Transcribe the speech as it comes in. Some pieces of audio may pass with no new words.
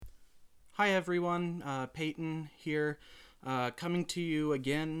Hi everyone, Peyton here, coming to you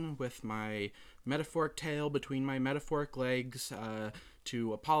again with my metaphoric tail between my metaphoric legs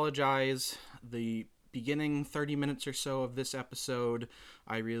to apologize. The beginning 30 minutes or so of this episode,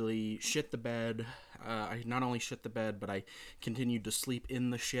 I really shit the bed. I not only shit the bed, but I continued to sleep in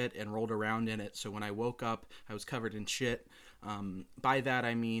the shit and rolled around in it. So when I woke up, I was covered in shit. By that,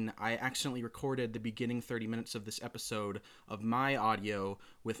 I mean I accidentally recorded the beginning 30 minutes of this episode of my audio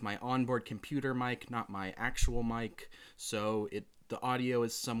with my onboard computer mic, not my actual mic. So the audio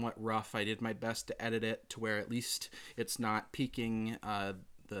is somewhat rough. I did my best to edit it to where at least it's not peaking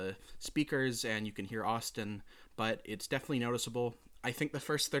the speakers and you can hear Austin, but it's definitely noticeable. I think the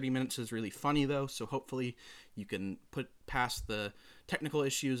first 30 minutes is really funny though, so hopefully you can put past the technical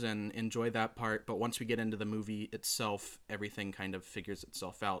issues and enjoy that part, but once we get into the movie itself, everything kind of figures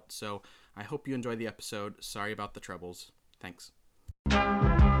itself out. So I hope you enjoy the episode. Sorry about the troubles. Thanks.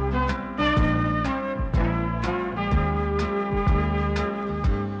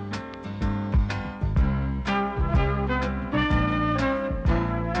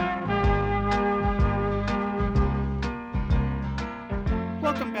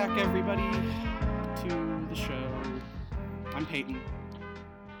 Welcome back, everybody, to the show. I'm Peyton.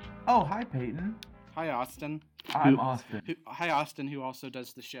 Oh, hi, Peyton. Hi, Austin. I'm Austin. Hi, Austin, who also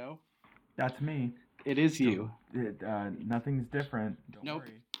does the show. That's me. It is you. Nothing's different. Don't Nope.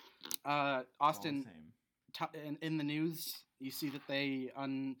 worry. Austin, It's all the same. in the news, you see that they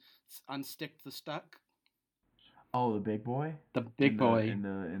unsticked the stuck? Oh, the big boy. The big boy. In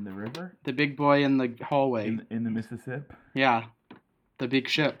the river. The big boy in the hallway. In the Mississippi. Yeah. The big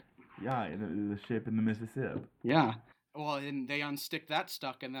ship. Yeah, the ship in the Mississippi. Yeah. Well, and they unstick that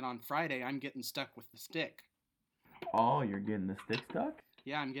stuck, and then on Friday, I'm getting stuck with the stick. Oh, you're getting the stick stuck?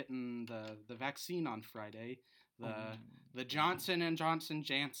 Yeah, I'm getting the vaccine on Friday. The Johnson & Johnson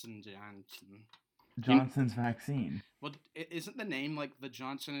Janssen. Johnson's vaccine. Well, isn't the name like the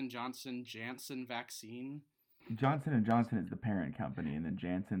Johnson & Johnson Janssen vaccine? Johnson & Johnson is the parent company, and then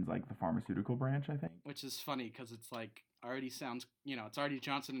Janssen's like the pharmaceutical branch, I think. Which is funny, because it's like, already sounds, it's already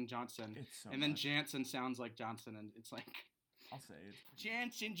Johnson & Johnson. It's so and then much. Janssen sounds like Johnson, and it's like... I'll say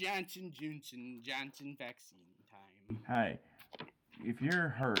it's pretty Johnson vaccine time. Hey, if you're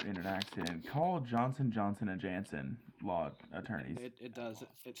hurt in an accident, call Johnson & Janssen law attorneys. It does.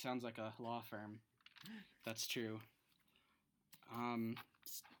 It sounds like a law firm. That's true.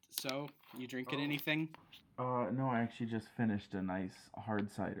 So, you drinking anything? No, I actually just finished a nice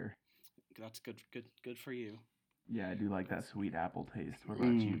hard cider. That's good for you. Yeah, I do like that sweet apple taste. What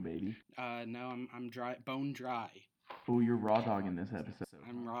about you, baby? No, I'm dry, bone dry. Oh, you're raw dogging this episode.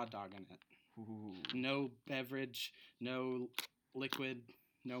 I'm raw dogging it. Ooh. No beverage, no liquid,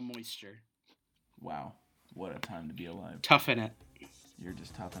 no moisture. Wow, what a time to be alive. Toughen it. You're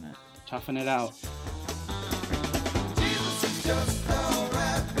just toughing it. Toughen it out.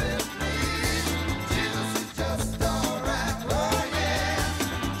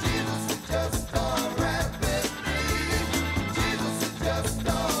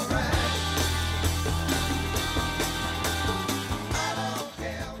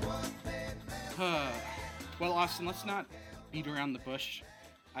 Well, Austin, let's not beat around the bush.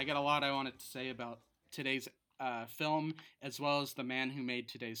 I got a lot I wanted to say about today's film, as well as the man who made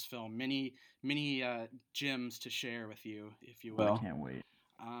today's film. Many gems to share with you, if you will. I can't wait.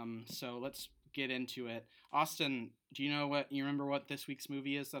 So let's get into it. Austin, do you remember what this week's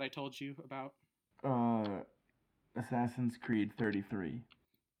movie is that I told you about? Assassin's Creed 33.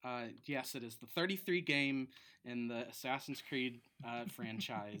 Yes, it is the 33 game in the Assassin's Creed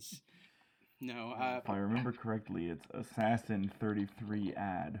franchise. No. If I remember correctly, it's Assassin 33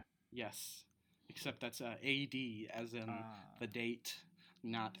 ad. Yes, except that's AD, as in the date,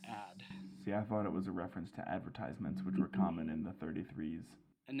 not ad. See, I thought it was a reference to advertisements, which were common in the 33s.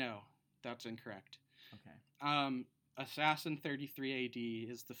 No, that's incorrect. Okay. Assassin 33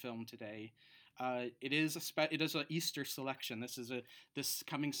 AD is the film today. It is an Easter selection. This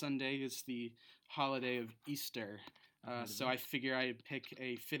coming Sunday is the holiday of Easter. So I figure I'd pick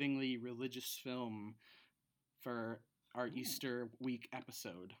a fittingly religious film for our Easter week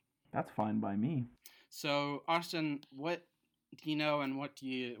episode. That's fine by me. So Austin, what do you know, and what do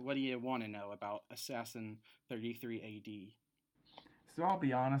you want to know about Assassin 33 AD? So I'll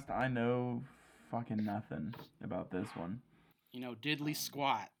be honest, I know fucking nothing about this one. Diddly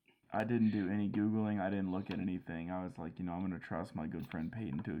squat. I didn't do any Googling. I didn't look at anything. I was like, I'm going to trust my good friend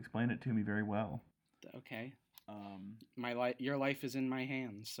Peyton to explain it to me very well. Okay. Your life is in my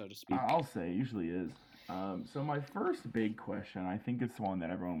hands, so to speak. I'll say, it usually is. So my first big question, I think it's the one that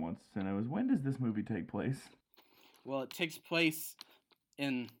everyone wants to know, is when does this movie take place? Well, it takes place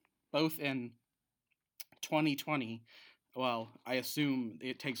in both in 2020. Well, I assume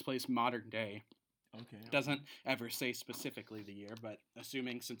it takes place modern day. Okay. It doesn't ever say specifically the year, but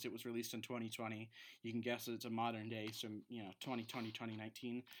assuming since it was released in 2020, you can guess it's a modern day, so 2020,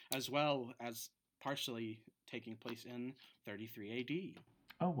 2019, as well as partially taking place in 33 AD.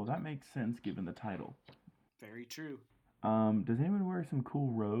 Oh, well, that makes sense given the title. Very true. Does anyone wear some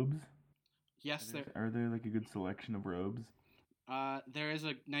cool robes? Yes, Are there like a good selection of robes? there is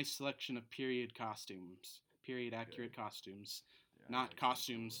a nice selection of period costumes, period accurate costumes, Yeah, not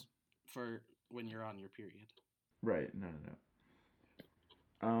costumes for when you're on your period. Right. No.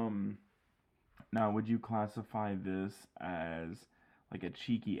 Now, would you classify this as like a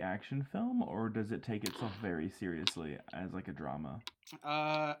cheeky action film, or does it take itself very seriously as like a drama?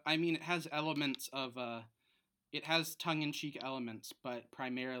 I mean, it has elements of it has tongue-in-cheek elements, but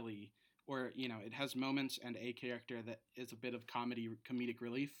primarily, or it has moments and a character that is a bit of comedic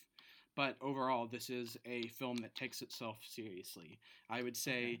relief. But overall, this is a film that takes itself seriously. I would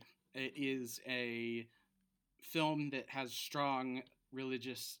say it is a film that has strong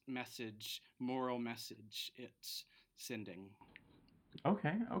religious message, moral message it's sending.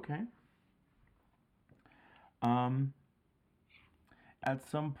 Okay. At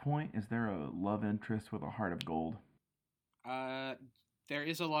some point, is there a love interest with a heart of gold? There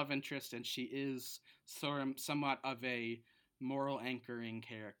is a love interest, and she is somewhat of a moral anchoring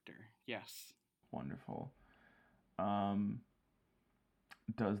character. Yes. Wonderful. Does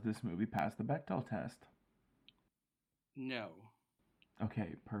this movie pass the Bechdel test? No.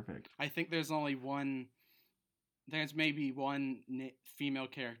 Okay, perfect. I think there's only one. There's maybe one female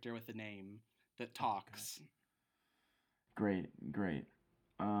character with a name that talks. Okay. Great.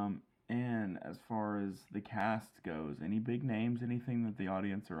 And as far as the cast goes, any big names, anything that the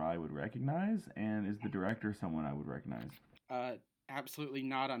audience or I would recognize? And is the director someone I would recognize? Absolutely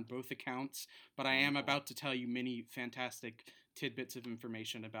not on both accounts, but I am about to tell you many fantastic tidbits of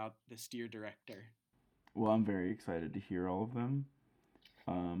information about this dear director. Well, I'm very excited to hear all of them.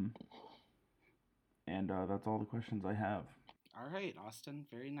 And that's all the questions I have. All right, Austin.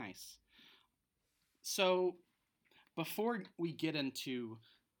 Very nice. So, before we get into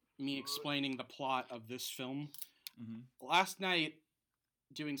me explaining the plot of this film, last night,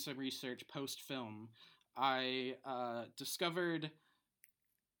 doing some research post-film, I discovered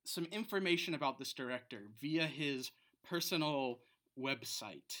some information about this director via his personal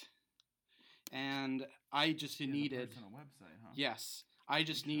website. And I just needed... personal website, huh? Yes. I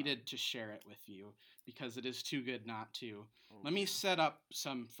just needed to share it with you because it is too good not to. Let me set up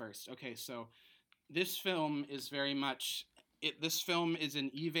some first. Okay, so this film is very much... This film is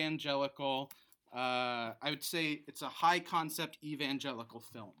an evangelical... I would say it's a high-concept evangelical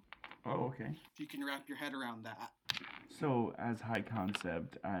film. Oh, okay. If you can wrap your head around that. So, as high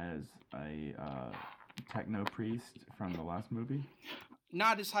concept as a techno priest from the last movie?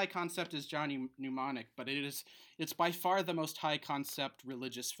 Not as high concept as Johnny Mnemonic, but it's by far the most high concept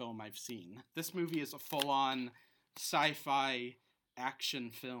religious film I've seen. This movie is a full-on sci-fi action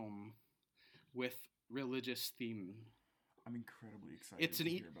film with religious theme. I'm incredibly excited to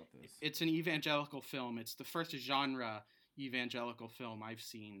hear about this. It's an evangelical film. It's the first genre evangelical film I've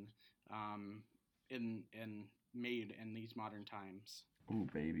seen in made in these modern times. Ooh,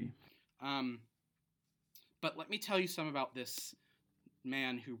 baby. But let me tell you some about this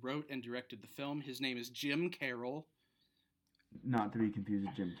man who wrote and directed the film. His name is Jim Carroll. Not to be confused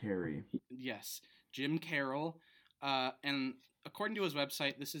with Jim Carrey. Yes, Jim Carroll. And according to his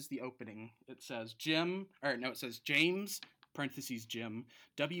website, this is the opening. It says it says James, parentheses Jim,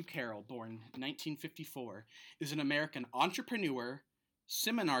 W. Carroll, born 1954, is an American entrepreneur,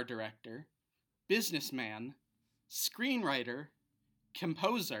 seminar director, businessman, screenwriter,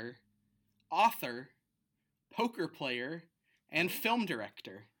 composer, author, poker player, and film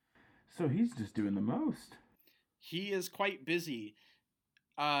director. So he's just doing the most. He is quite busy.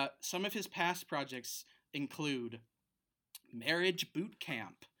 Some of his past projects include Marriage Boot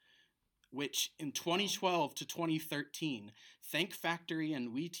Camp, which in 2012 to 2013, Thank Factory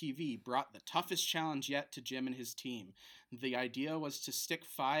and WeTV brought the toughest challenge yet to Jim and his team. The idea was to stick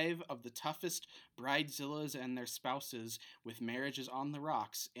 5 of the toughest bridezillas and their spouses with marriages on the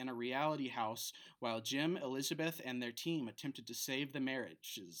rocks in a reality house while Jim, Elizabeth, and their team attempted to save the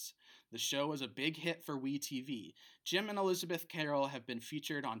marriages. The show was a big hit for WeTV. Jim and Elizabeth Carroll have been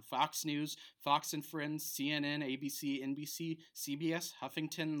featured on Fox News, Fox and Friends, CNN, ABC, NBC, CBS,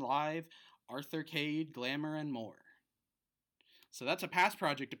 Huffington Live, Arthurcade, Glamour, and more. So that's a past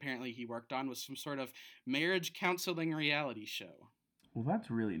project apparently he worked on, was some sort of marriage counseling reality show. Well, that's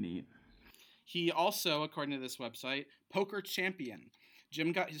really neat. He also, according to this website, poker champion.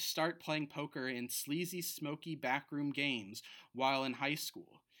 Jim got his start playing poker in sleazy, smoky backroom games while in high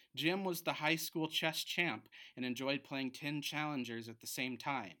school. Jim was the high school chess champ and enjoyed playing 10 challengers at the same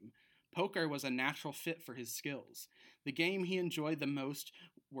time. Poker was a natural fit for his skills. The game he enjoyed the most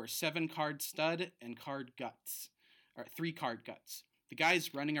were 7-card stud and card guts, or 3-card guts. The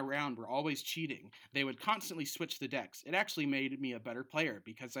guys running around were always cheating. They would constantly switch the decks. It actually made me a better player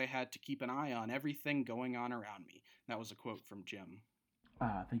because I had to keep an eye on everything going on around me. That was a quote from Jim.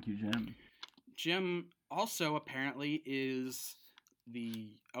 Thank you, Jim. Jim also apparently is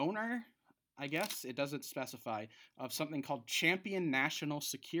the owner, I guess, it doesn't specify, of something called Champion National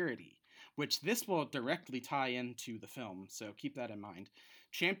Security, which this will directly tie into the film, so keep that in mind.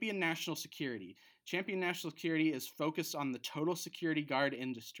 Champion National Security. Champion National Security is focused on the total security guard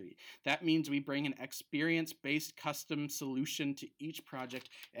industry. That means we bring an experience-based custom solution to each project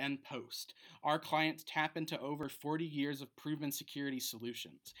and post. Our clients tap into over 40 years of proven security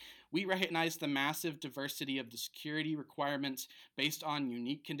solutions. We recognize the massive diversity of the security requirements based on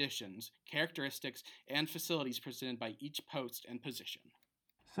unique conditions, characteristics, and facilities presented by each post and position.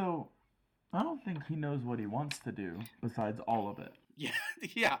 So, I don't think he knows what he wants to do besides all of it.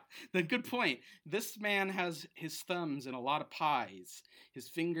 Yeah, the good point. This man has his thumbs in a lot of pies, his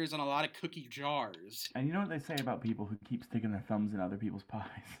fingers in a lot of cookie jars. And you know what they say about people who keep sticking their thumbs in other people's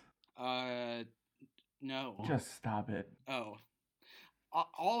pies? No. Just stop it. Oh.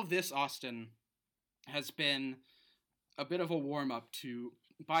 All of this, Austin, has been a bit of a warm-up to,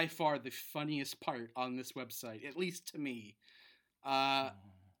 by far, the funniest part on this website, at least to me.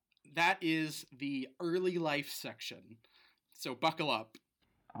 That is the early life section. So buckle up.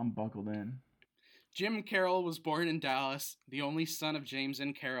 I'm buckled in. Jim Carroll was born in Dallas, the only son of James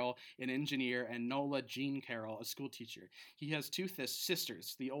N. Carroll, an engineer, and Nola Jean Carroll, a schoolteacher. He has two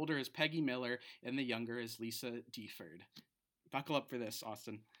sisters. The older is Peggy Miller, and the younger is Lisa Deford. Buckle up for this,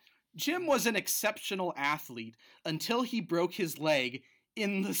 Austin. Jim was an exceptional athlete until he broke his leg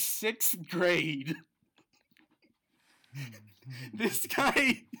in the 6th grade. This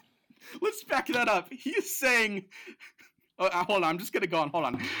guy... Let's back that up. He's saying... hold on, I'm just going to go on. Hold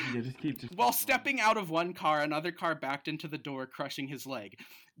on. Yeah, just keep... While stepping out of one car, another car backed into the door, crushing his leg.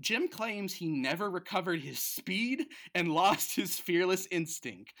 Jim claims he never recovered his speed and lost his fearless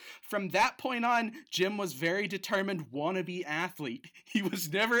instinct. From that point on, Jim was very determined wannabe athlete. He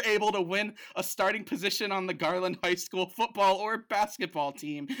was never able to win a starting position on the Garland High School football or basketball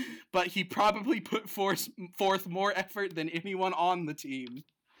team, but he probably put forth more effort than anyone on the team.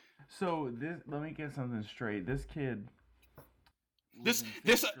 So, let me get something straight. This kid...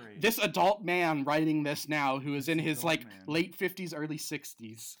 This adult man writing this now, who is in his late 50s, early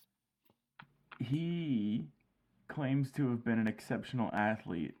 60s. He claims to have been an exceptional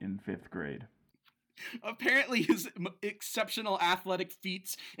athlete in 5th grade. Apparently his exceptional athletic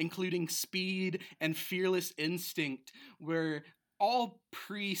feats, including speed and fearless instinct, were all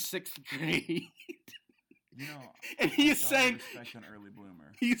pre-6th grade. You know, and he's saying, respect an early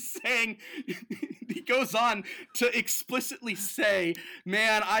bloomer. He's saying, he goes on to explicitly say,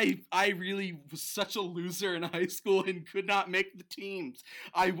 man, I really was such a loser in high school and could not make the teams.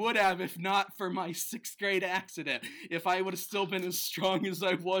 I would have if not for my 6th grade accident, if I would have still been as strong as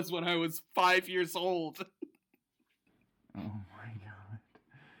I was when I was 5 years old. Oh my god.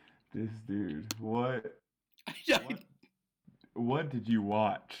 This dude, what? Yeah. What did you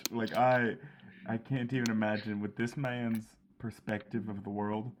watch? Like, I can't even imagine, with this man's perspective of the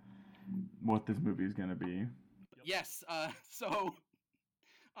world, what this movie is going to be. Yes,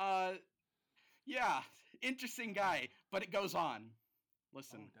 yeah, interesting guy, but it goes on.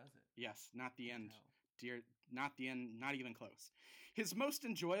 Listen. Oh, does it? Yes, not the end, dear, not the end, not even close. His most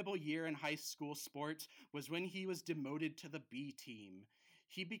enjoyable year in high school sports was when he was demoted to the B team.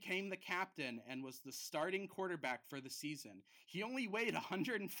 He became the captain and was the starting quarterback for the season. He only weighed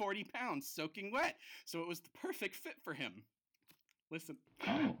 140 pounds, soaking wet, so it was the perfect fit for him. Listen,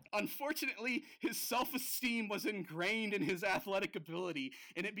 Unfortunately, his self-esteem was ingrained in his athletic ability,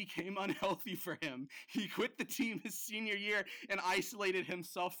 and it became unhealthy for him. He quit the team his senior year and isolated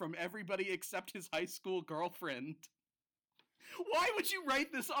himself from everybody except his high school girlfriend. Why would you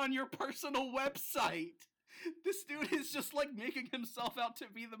write this on your personal website? This dude is just making himself out to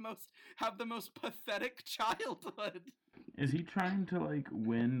be have the most pathetic childhood. Is he trying to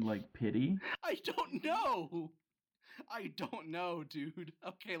win pity? I don't know, dude.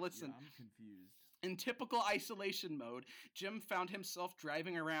 Okay, listen. Yeah, I'm confused. In typical isolation mode, Jim found himself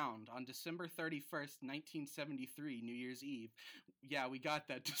driving around on December 31st, 1973, New Year's Eve. Yeah, we got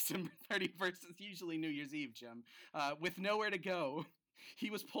that. December 31st is usually New Year's Eve, Jim. With nowhere to go. He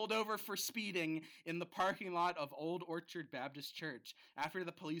was pulled over for speeding in the parking lot of Old Orchard Baptist Church. After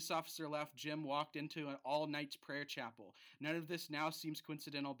the police officer left, Jim walked into an all-night prayer chapel. None of this now seems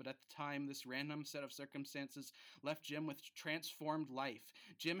coincidental, but at the time, this random set of circumstances left Jim with transformed life.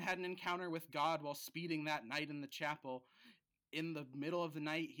 Jim had an encounter with God while speeding that night in the chapel. In the middle of the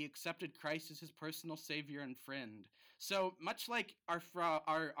night, he accepted Christ as his personal savior and friend. So much like our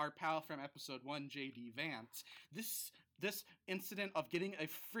pal from episode 1, J.D. Vance, this incident of getting a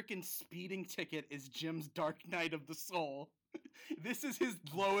freaking speeding ticket is Jim's dark night of the soul. This is his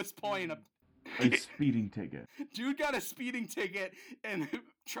lowest point. A speeding ticket. Dude got a speeding ticket and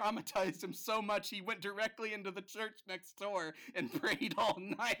traumatized him so much he went directly into the church next door and prayed all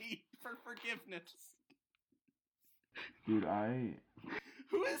night for forgiveness. Dude,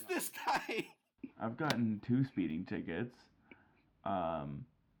 Who is this guy? I've gotten 2 speeding tickets.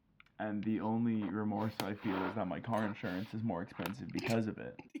 And the only remorse I feel is that my car insurance is more expensive because of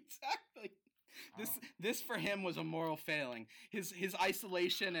it. Exactly. This for him was a moral failing. His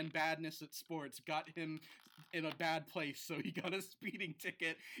isolation and badness at sports got him in a bad place, so he got a speeding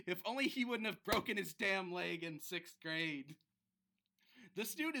ticket. If only he wouldn't have broken his damn leg in 6th grade.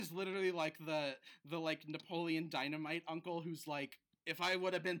 This dude is literally like the like Napoleon Dynamite uncle who's like, if I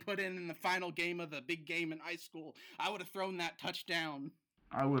would have been put in the final game of the big game in high school, I would have thrown that touchdown.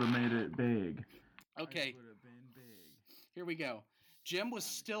 I would have made it big. Okay. It would have been big. Here we go. Jim was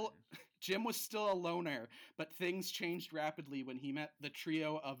still a loner, but things changed rapidly when he met the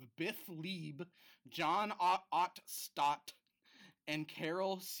trio of Biff Lieb, John Ottstott, and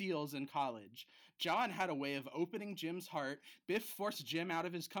Carol Seals in college. John had a way of opening Jim's heart, Biff forced Jim out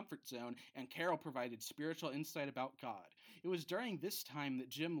of his comfort zone, and Carol provided spiritual insight about God. It was during this time that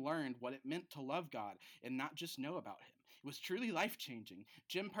Jim learned what it meant to love God and not just know about him. It was truly life-changing.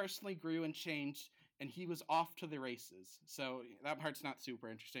 Jim personally grew and changed, and he was off to the races. So that part's not super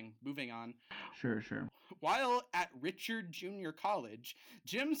interesting. Moving on. Sure. While at Richard Junior College,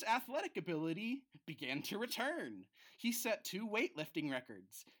 Jim's athletic ability began to return. He set 2 weightlifting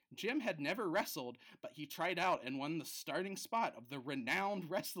records. Jim had never wrestled, but he tried out and won the starting spot of the renowned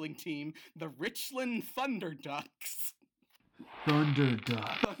wrestling team, the Richland Thunder Ducks. Thunder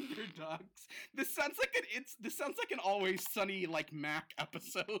Ducks. This sounds like an Always Sunny like Mac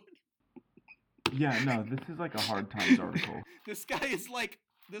episode. Yeah, no, this is like a Hard Times article. This guy is like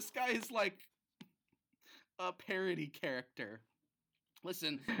a parody character.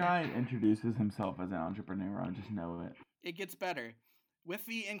 Listen. This guy introduces himself as an entrepreneur, I just know it. It gets better. With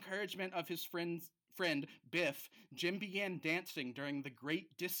the encouragement of his friend Biff, Jim began dancing during the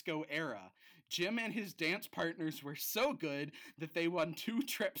Great Disco era. Jim and his dance partners were so good that they won 2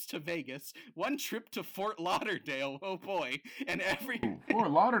 trips to Vegas, 1 trip to Fort Lauderdale, oh boy, and Fort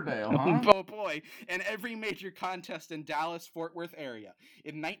Lauderdale, huh? Oh boy, and every major contest in Dallas-Fort Worth area.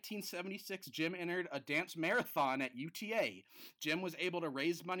 In 1976, Jim entered a dance marathon at UTA. Jim was able to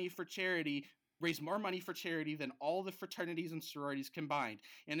raise more money for charity than all the fraternities and sororities combined.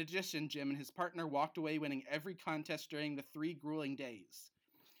 In addition, Jim and his partner walked away winning every contest during the 3 grueling days.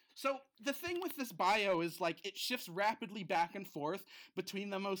 So the thing with this bio is like it shifts rapidly back and forth between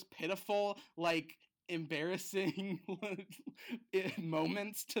the most pitiful, like embarrassing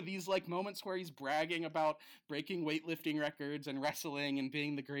moments to these like moments where he's bragging about breaking weightlifting records and wrestling and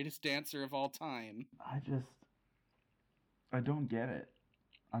being the greatest dancer of all time. I don't get it.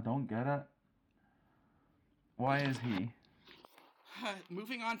 Why is he?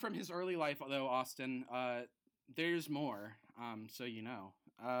 Moving on from his early life, though, Austin, there's more, so you know.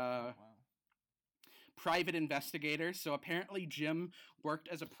 Wow. Private investigator. So apparently Jim worked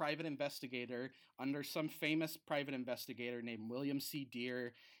as a private investigator under some famous private investigator named William C.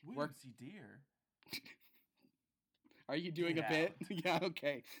 Deere. William C. Deere? Are you doing a bit? Yeah,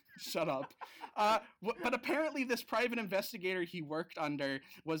 okay. Shut up. But apparently this private investigator he worked under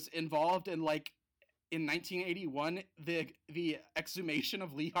was involved in, like, in 1981, the exhumation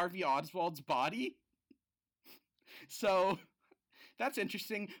of Lee Harvey Oswald's body. So that's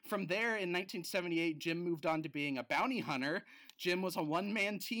interesting. From there, in 1978, Jim moved on to being a bounty hunter. Jim was a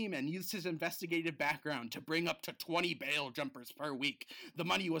one-man team and used his investigative background to bring up to 20 bail jumpers per week. The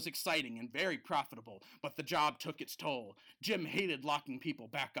money was exciting and very profitable, but the job took its toll. Jim hated locking people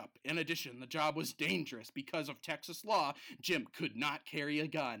back up. In addition, the job was dangerous because of Texas law. Jim could not carry a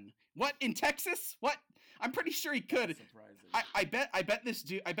gun. What, in Texas? What? I'm pretty sure he could. I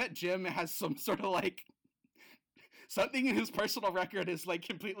bet Jim has some sort of like something in his personal record is like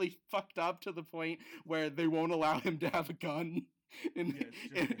completely fucked up to the point where they won't allow him to have a gun. And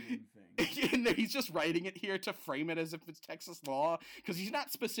he's just writing it here to frame it as if it's Texas law, because he's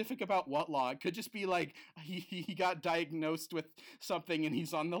not specific about what law. It could just be like he got diagnosed with something and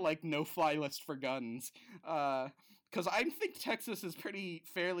he's on the like no-fly list for guns. Because I think Texas is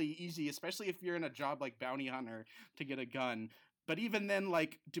fairly easy, especially if you're in a job like bounty hunter, to get a gun. But even then,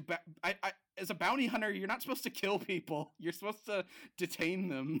 like, as a bounty hunter, you're not supposed to kill people. You're supposed to detain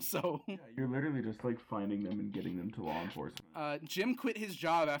them, so... Yeah, you're literally just, like, finding them and getting them to law enforcement. Jim quit his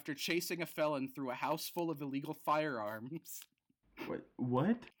job after chasing a felon through a house full of illegal firearms.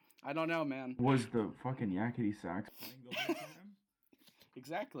 What? I don't know, man. Was the fucking yakety sax playing the whole time?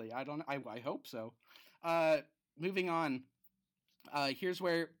 Exactly. I hope so. Moving on. Here's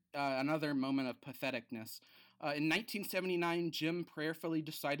where another moment of patheticness. In 1979, Jim prayerfully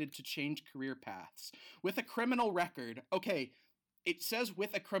decided to change career paths. With a criminal record. Okay, it says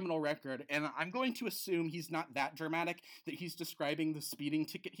with a criminal record, and I'm going to assume he's not that dramatic, that he's describing the speeding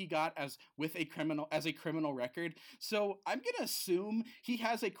ticket he got as a criminal record. So I'm going to assume he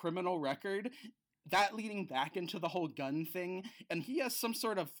has a criminal record, that leading back into the whole gun thing, and he has some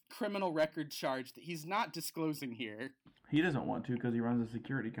sort of criminal record charge that he's not disclosing here. He doesn't want to because he runs a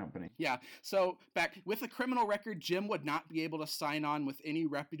security company. Yeah, so back with a criminal record, Jim would not be able to sign on with any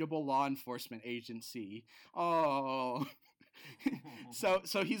reputable law enforcement agency. Oh.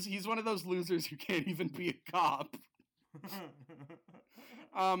 So he's one of those losers who can't even be a cop.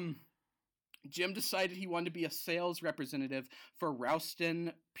 Jim decided he wanted to be a sales representative for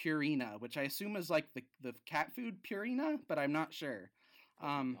Rouston Purina, which I assume is like the cat food Purina, but I'm not sure.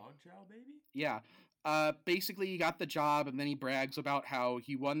 Dog chow, baby? Yeah. Basically, he got the job, and then he brags about how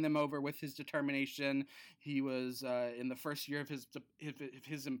he won them over with his determination. He was in the first year of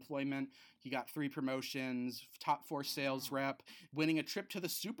his employment. He got 3 promotions, top 4 sales rep, winning a trip to the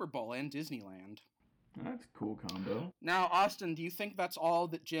Super Bowl and Disneyland. That's a cool combo. Now, Austin, do you think that's all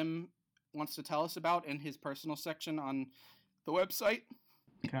that Jim wants to tell us about in his personal section on the website?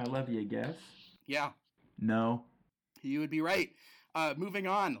 Can I love you a guess? Yeah. No. You would be right. Moving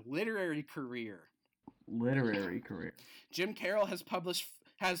on, literary career. Jim Carroll has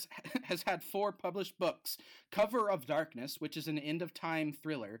had 4 published books. Cover of Darkness, which is an end-of-time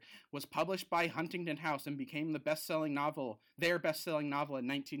thriller, was published by Huntington House and became their best-selling novel in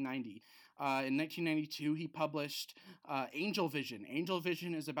 1990. In 1992, he published Angel Vision. Angel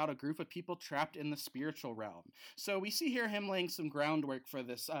Vision is about a group of people trapped in the spiritual realm. So we see here him laying some groundwork for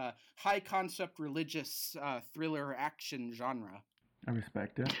this high-concept religious thriller action genre. I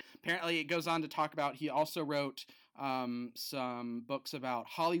respect it. Apparently, it goes on to talk about, he also wrote some books about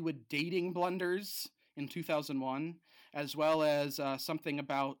Hollywood dating blunders in 2001, as well as something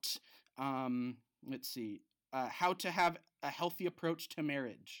about, how to have a healthy approach to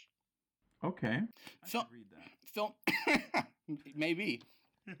marriage. Okay. I should read that. Maybe.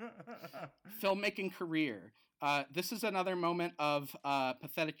 Filmmaking career. This is another moment of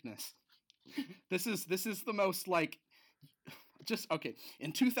patheticness. This is the most, like... Okay.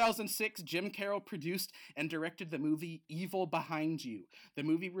 In 2006, Jim Carroll produced and directed the movie Evil Behind You. The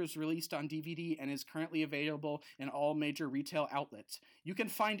movie was released on DVD and is currently available in all major retail outlets. You can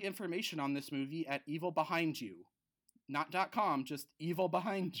find information on this movie at Evil Behind You. Not .com, just Evil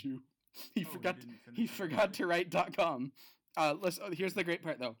Behind You. He forgot to write .com. Here's the great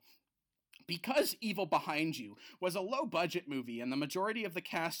part, though. Because Evil Behind You was a low-budget movie and the majority of the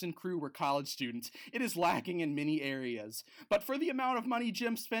cast and crew were college students, it is lacking in many areas. But for the amount of money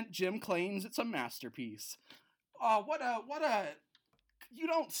Jim spent, Jim claims it's a masterpiece. Oh, what a... You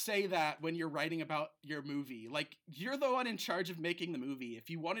don't say that when you're writing about your movie. Like, you're the one in charge of making the movie. If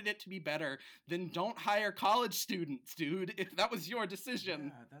you wanted it to be better, then don't hire college students, dude. If that was your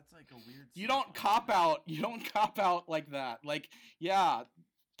decision. Yeah, that's like a weird... You don't cop out. You don't cop out like that. Like, yeah,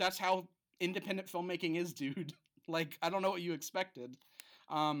 that's how independent filmmaking is, dude. Like, I don't know what you expected.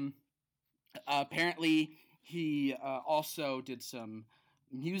 Apparently, he also did some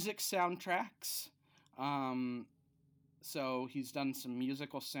music soundtracks. So he's done some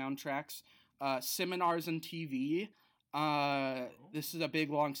musical soundtracks. Seminars and TV. This is a big,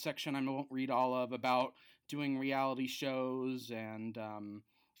 long section I won't read all of, about doing reality shows and,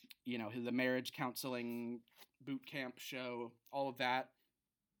 the marriage counseling boot camp show, all of that.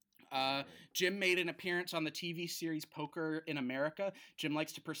 Jim made an appearance on the TV series Poker in America. Jim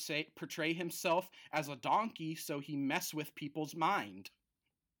likes to portray himself as a donkey, so he mess with people's mind.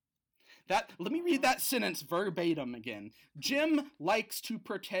 Let me read that sentence verbatim again. Jim likes to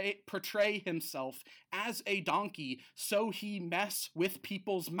portray himself as a donkey, so he mess with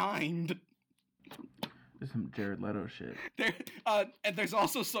people's mind. There's some Jared Leto shit. And there's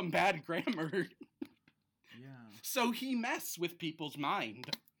also some bad grammar. Yeah. So he mess with people's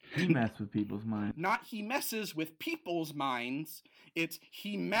mind. He messed with people's minds. Not he messes with people's minds. It's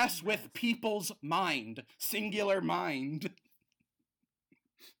he mess with people's mind. Singular mind.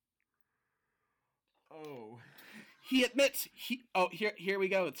 Oh. He admits here we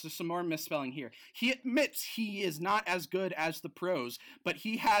go. It's just some more misspelling here. He admits he is not as good as the pros, but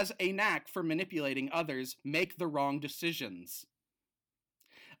he has a knack for manipulating others make the wrong decisions.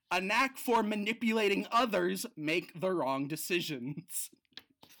 A knack for manipulating others make the wrong decisions.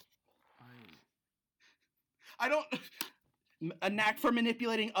 A knack for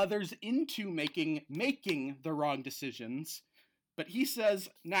manipulating others into making the wrong decisions. But he says,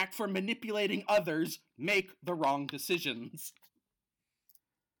 knack for manipulating others make the wrong decisions.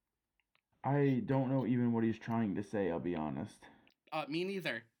 I don't know even what he's trying to say, I'll be honest. Me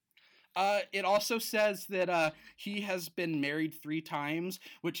neither. It also says that he has been married 3 times,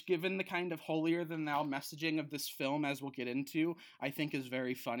 which, given the kind of holier-than-thou messaging of this film, as we'll get into, I think is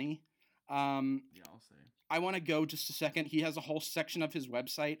very funny. Yeah, I'll say. I want to go just a second. He has a whole section of his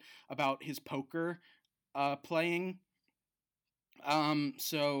website about his poker playing.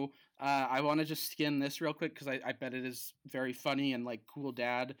 So I want to just skim this real quick because I bet it is very funny and like cool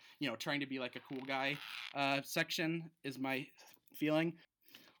dad, trying to be like a cool guy section is my feeling.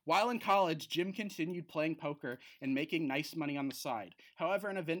 While in college, Jim continued playing poker and making nice money on the side. However,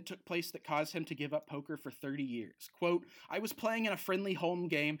 an event took place that caused him to give up poker for 30 years. Quote, I was playing in a friendly home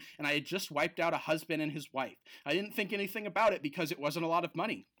game and I had just wiped out a husband and his wife. I didn't think anything about it because it wasn't a lot of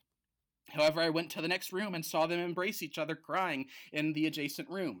money. However, I went to the next room and saw them embrace each other crying in the adjacent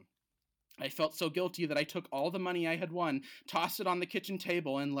room. I felt so guilty that I took all the money I had won, tossed it on the kitchen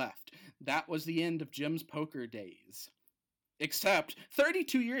table, and left. That was the end of Jim's poker days. Except,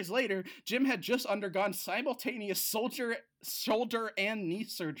 32 years later, Jim had just undergone simultaneous shoulder and knee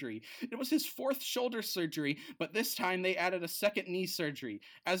surgery. It was his 4th shoulder surgery, but this time they added a 2nd knee surgery.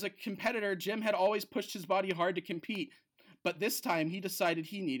 As a competitor, Jim had always pushed his body hard to compete, but this time he decided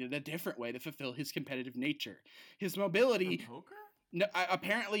he needed a different way to fulfill his competitive nature. His mobility... Poker? No,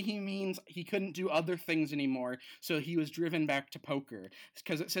 apparently he means he couldn't do other things anymore, so he was driven back to poker.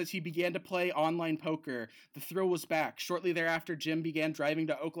 Because it says he began to play online poker. The thrill was back. Shortly thereafter, Jim began driving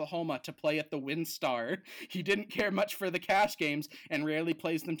to Oklahoma to play at the WinStar. He didn't care much for the cash games and rarely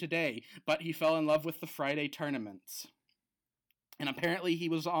plays them today, but he fell in love with the Friday tournaments. And apparently he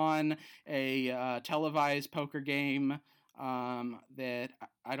was on a televised poker game that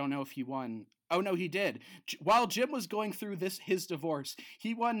I don't know if he won. Oh, no, he did. While Jim was going through his divorce,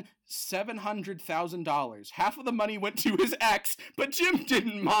 he won $700,000. Half of the money went to his ex, but Jim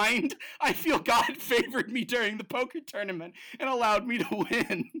didn't mind. I feel God favored me during the poker tournament and allowed me to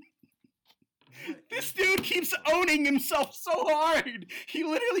win. This dude keeps owning himself so hard. He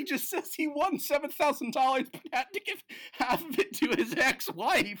literally just says he won $7,000 but had to give half of it to his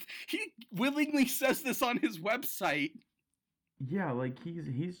ex-wife. He willingly says this on his website. Yeah, like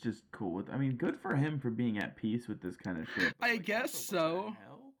he's just cool with. I mean, good for him for being at peace with this kind of shit. I guess so.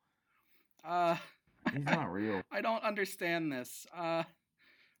 He's not real. I don't understand this. I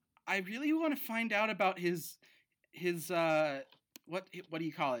really want to find out about his what do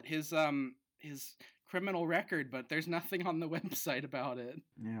you call it? His criminal record, but there's nothing on the website about it.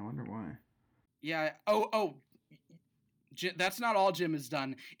 Yeah, I wonder why. Yeah. That's not all Jim has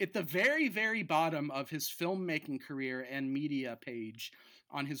done. At the very, very bottom of his filmmaking career and media page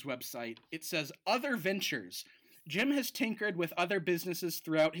on his website, it says, Other Ventures. Jim has tinkered with other businesses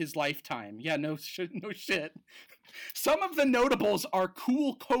throughout his lifetime. Yeah, no shit. Some of the notables are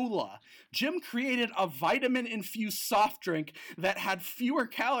Cool Cola. Jim created a vitamin-infused soft drink that had fewer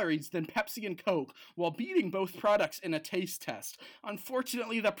calories than Pepsi and Coke, while beating both products in a taste test.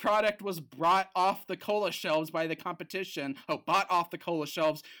 Unfortunately, the product was bought off the cola shelves by the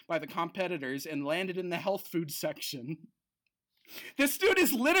competitors and landed in the health food section. This dude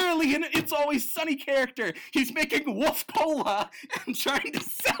is literally an It's Always Sunny character. He's making Wolf Cola and trying to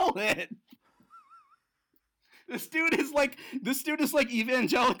sell it. This dude is like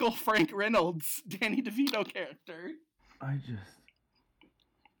evangelical Frank Reynolds, Danny DeVito character.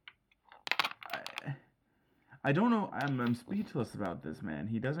 I don't know. I'm speechless about this man.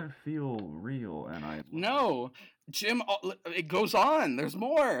 He doesn't feel real, and No. Jim, it goes on. There's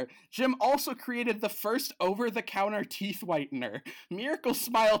more. Jim also created the first over-the-counter teeth whitener. Miracle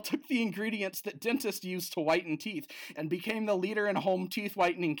Smile took the ingredients that dentists use to whiten teeth and became the leader in home teeth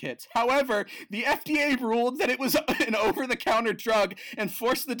whitening kits. However, the FDA ruled that it was an over-the-counter drug and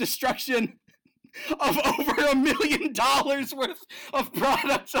forced the destruction of over $1 million worth of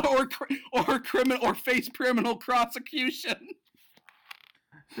products or face criminal prosecution.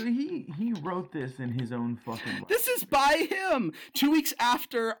 So he wrote this in his own fucking life. This is by him. 2 weeks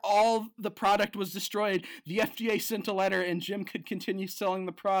after all the product was destroyed, the FDA sent a letter and Jim could continue selling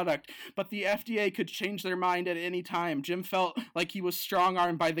the product, but the FDA could change their mind at any time. Jim felt like he was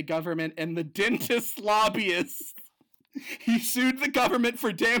strong-armed by the government and the dentist lobbyists. He sued the government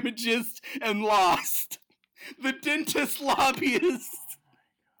for damages and lost. The dentist lobbyists.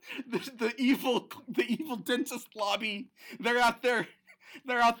 The evil dentist lobby. They're out there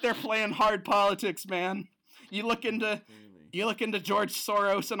playing hard politics, man. You look into George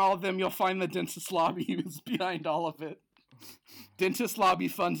Soros and all of them, you'll find the dentist lobby is behind all of it. Dentist lobby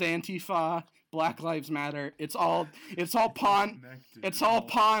funds Antifa, Black Lives Matter. It's all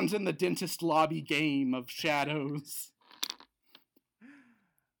pawns in the dentist lobby game of shadows.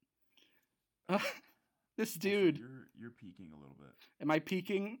 This dude. You're peeking a little bit. Am I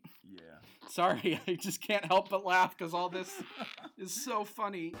peeking? Yeah. Sorry, I just can't help but laugh because all this is so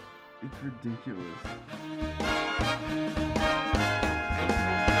funny. It's ridiculous.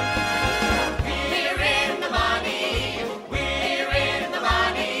 We're in the money. We're in the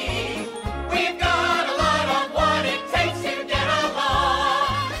money. We've got a lot of what it takes to get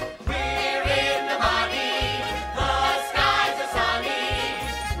along. We're in the money. The skies are sunny.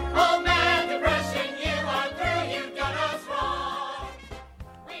 Old man depression, you are through. You've done us wrong.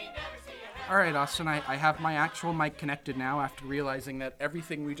 We never see a All right, Austin, I have my actual mic connected now after realizing that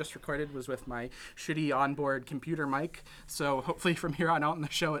everything we just recorded was with my shitty onboard computer mic. So hopefully from here on out in the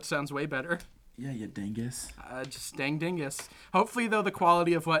show it sounds way better. Yeah, you dingus. Just dang dingus. Hopefully, though, the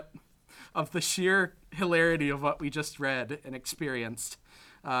quality of the sheer hilarity of what we just read and experienced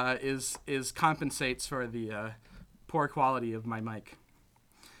is compensates for the poor quality of my mic.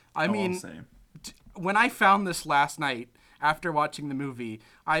 I mean, when I found this last night after watching the movie,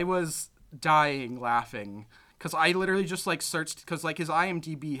 I was dying laughing because I literally just searched because his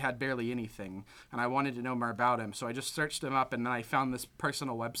IMDb had barely anything and I wanted to know more about him, so I just searched him up and then I found this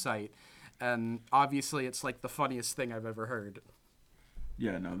personal website, and obviously it's the funniest thing I've ever heard.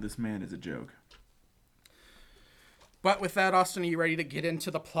 Yeah, no, this man is a joke. But with that, Austin, are you ready to get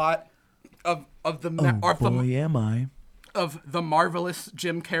into the plot of the am I? of the marvelous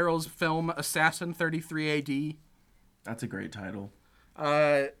Jim Carroll's film Assassin 33 AD? That's a great title.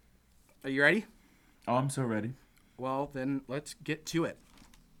 Are you ready? Oh, I'm so ready. Well, then let's get to it.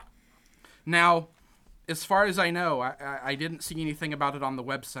 Now, as far as I know, I didn't see anything about it on the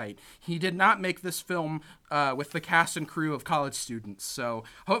website. He did not make this film with the cast and crew of college students, so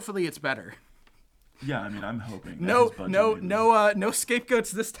hopefully it's better. Yeah, I mean, I'm hoping. No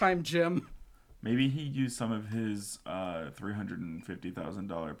scapegoats this time, Jim. Maybe he used some of his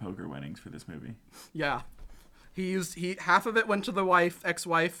 $350,000 poker winnings for this movie. Yeah. Half of it went to the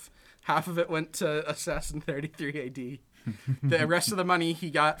ex-wife, half of it went to Assassin 33 AD. The rest of the money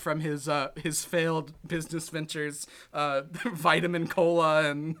he got from his failed business ventures, vitamin cola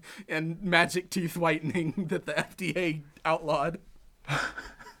and magic teeth whitening that the FDA outlawed.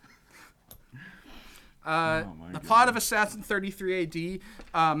 The plot of Assassin 33 AD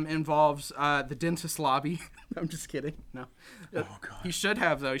involves the dentist lobby. I'm just kidding. No. Oh, God. He should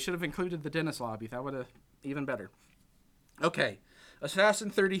have, though. He should have included the dentist lobby. That would have even better. Okay. Assassin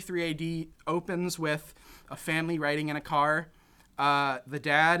 33 AD opens with a family riding in a car. The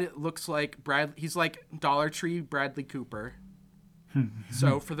dad looks like he's like Dollar Tree Bradley Cooper.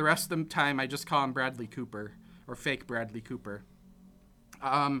 So for the rest of the time, I just call him Bradley Cooper, or fake Bradley Cooper.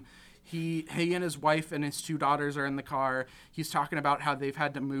 He and his wife and his two daughters are in the car. He's talking about how they've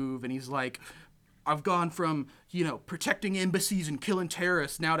had to move, and he's like, I've gone from, protecting embassies and killing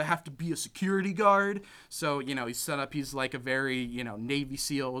terrorists now to have to be a security guard. So, he's set up, he's like a very, Navy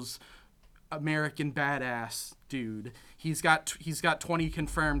SEALs, American badass dude. He's got 20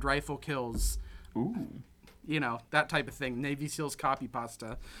 confirmed rifle kills. Ooh. That type of thing. Navy SEALs copy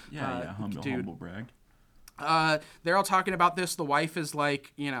pasta. Yeah, humble brag. They're all talking about this. The wife is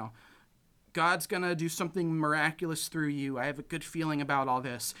like, God's gonna do something miraculous through you. I have a good feeling about all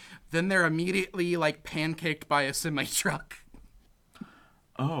this. Then they're immediately pancaked by a semi-truck.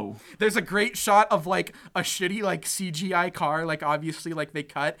 Oh. There's a great shot of a shitty CGI car, obviously they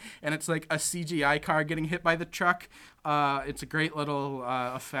cut, and it's a CGI car getting hit by the truck. It's a great little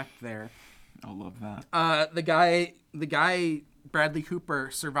effect there. I love that. The guy Bradley Cooper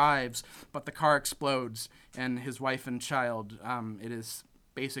survives, but the car explodes, and his wife and child. It is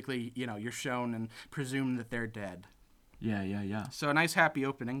basically, you're shown and presumed that they're dead. Yeah. So a nice happy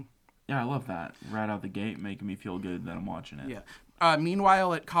opening. Yeah, I love that. Right out the gate, making me feel good that I'm watching it. Yeah.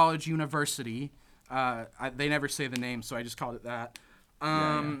 Meanwhile, at College University, they never say the name, so I just called it that.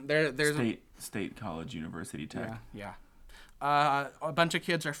 There's State College University Tech. Yeah. A bunch of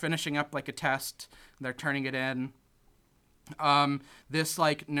kids are finishing up like a test. They're turning it in. This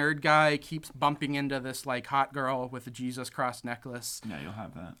like nerd guy keeps bumping into this like hot girl with a Jesus cross necklace. Yeah, you'll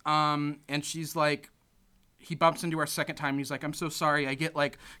have that. And she's like, he bumps into her a second time. And he's like, I'm so sorry. I get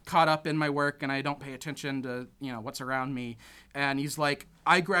like caught up in my work and I don't pay attention to, you know, what's around me. And he's like,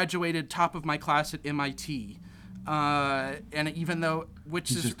 I graduated top of my class at MIT. And even though, which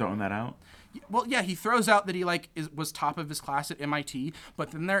He's is just throwing that out. well, yeah, he throws out that he like was top of his class at MIT,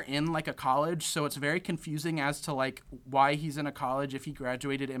 but then they're in like a college, so it's very confusing as to like why he's in a college if he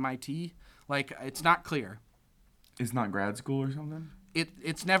graduated MIT. Like it's not clear. It's not grad school or something.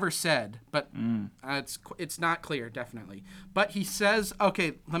 It's never said, but it's not clear definitely. But he says,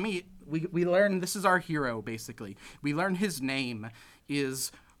 okay, we learn this is our hero basically. We learn his name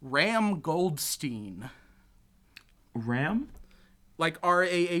is Ram Goldstein. Ram? Like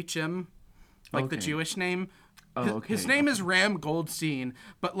Rahm, like the Okay. Jewish name. Oh, okay. His name is Ram Goldstein,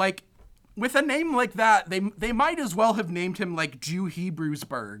 but like with a name like that, they might as well have named him like Jew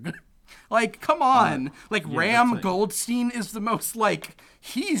Hebrewsburg. Like, come on. Like yeah, Ram that's like- Goldstein is the most like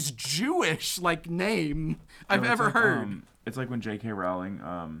he's Jewish like name I've No, it's ever like, heard. It's like when J.K. Rowling,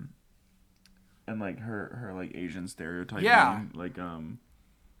 and like her like Asian stereotype Yeah. name, like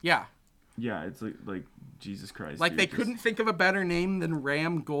Yeah. yeah, it's like Jesus Christ. Like dude, they just- couldn't think of a better name than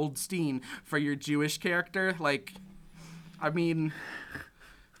Ram Goldstein for your Jewish character. Like, I mean,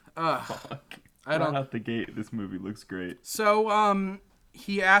 I Right don't. out the gate. This movie looks great. So,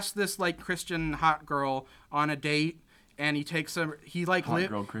 he asked this like Christian hot girl on a date, and he takes her. He like Hot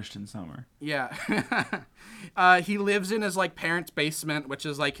girl Christian Summer. Yeah. He lives in his like parents' basement, which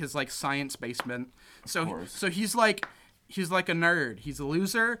is like his like science basement. So course. he's like a nerd. He's a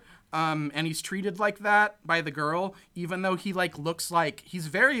loser. And he's treated like that by the girl, even though he like looks like he's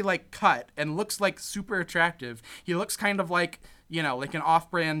very like cut and looks like super attractive. He looks kind of like, you know, like an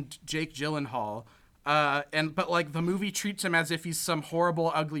off-brand Jake Gyllenhaal. But like the movie treats him as if he's some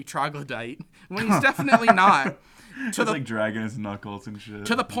horrible, ugly troglodyte when he's definitely not. It's like dragging his knuckles and shit.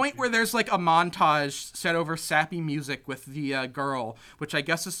 To the point where there's like a montage set over sappy music with the girl, which I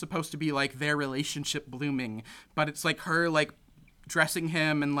guess is supposed to be like their relationship blooming, but it's like her like dressing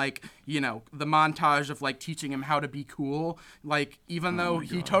him and like, you know, the montage of like teaching him how to be cool. Like even though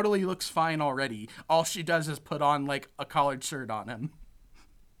he totally looks fine already, all she does is put on like a collared shirt on him.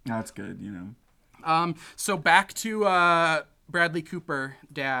 That's good, you know. So back to Bradley Cooper,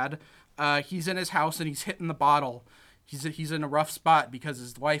 dad. He's in his house and he's hitting the bottle. He's in a rough spot because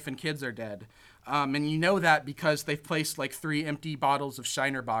his wife and kids are dead. And you know that because they've placed like 3 empty bottles of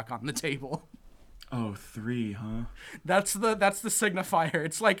Shiner Bock on the table. Oh, 3, huh? That's the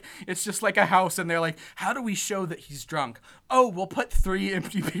signifier. It's just like a house and they're like, how do we show that he's drunk? Oh, we'll put 3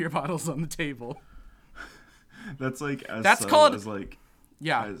 empty beer bottles on the table. That's like as That's subtle called- as like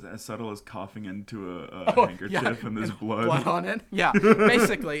Yeah. as subtle as coughing into a Oh, handkerchief and there's blood. Blood on it. Yeah.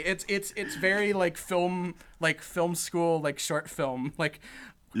 Basically, it's very like film school, like short film. Like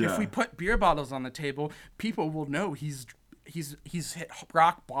if Yeah. we put beer bottles on the table, people will know he's hit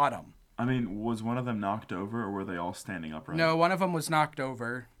rock bottom. I mean, was one of them knocked over or were they all standing upright? No, one of them was knocked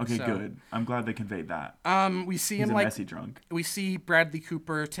over. Okay, so. good. I'm glad they conveyed that. We see He's him a like messy drunk. we see Bradley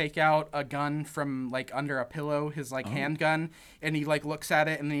Cooper take out a gun from like under a pillow, his like handgun, and he like looks at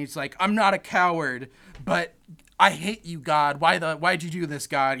it and then he's like, "I'm not a coward, but I hate you, God. Why'd you do this,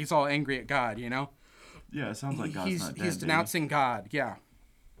 God?" He's all angry at God, you know? Yeah, it sounds like God's not dead. He's baby. denouncing God, yeah.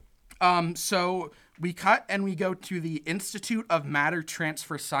 So we cut and we go to the Institute of Matter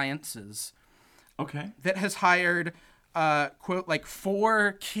Transfer Sciences Okay. that has hired quote like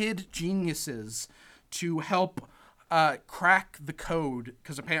 4 kid geniuses to help crack the code,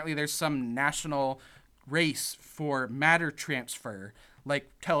 because apparently there's some national race for matter transfer, like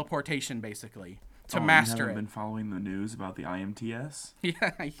teleportation basically, to master You haven't it. been following the news about the IMTS?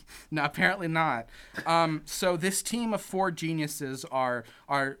 Yeah, no, apparently not. So this team of 4 geniuses are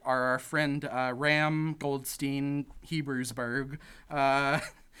our friend Ram Goldstein Hebrewsburg.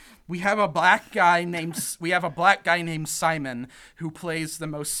 We have a black guy named Simon who plays the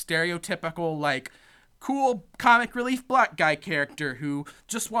most stereotypical like cool comic relief black guy character who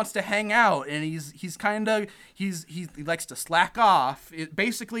just wants to hang out and he likes to slack off.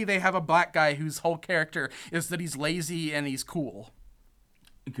 Basically, they have a black guy whose whole character is that he's lazy and he's cool.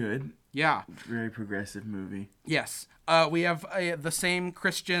 Good. Yeah. Very progressive movie. Yes. We have the same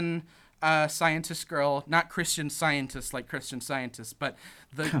Christian scientist girl, not Christian scientist like Christian Scientist, but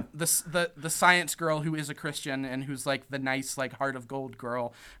the science girl who is a Christian and who's like the nice like heart of gold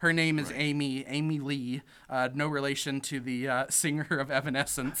girl. Her name is Amy Lee. No relation to the singer of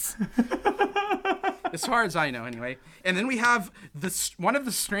Evanescence. as far as I know, anyway. And then we have one of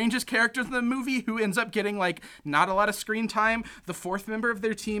the strangest characters in the movie who ends up getting like not a lot of screen time. The fourth member of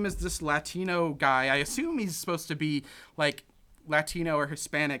their team is this Latino guy. I assume he's supposed to be like Latino or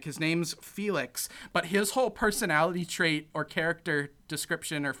Hispanic. His name's Felix, but his whole personality trait or character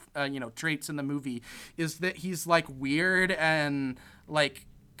description or traits in the movie is that he's like weird and like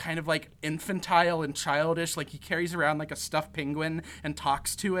kind of like infantile and childish. Like he carries around like a stuffed penguin and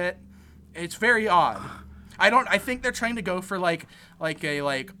talks to it. It's very odd. I think they're trying to go for like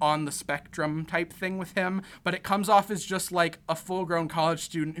a on the spectrum type thing with him, but it comes off as just like a full-grown college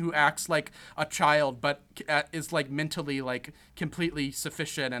student who acts like a child but is like mentally like completely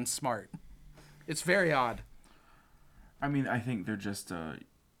sufficient and smart. It's very odd. I mean, I think they're just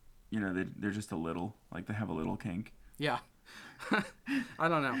they're just a little, like they have a little kink. Yeah. I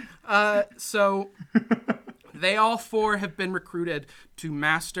don't know. So they all four have been recruited to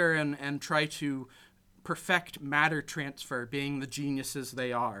master and try to perfect matter transfer, being the geniuses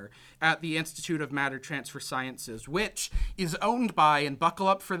they are, at the Institute of Matter Transfer Sciences, which is owned by, and buckle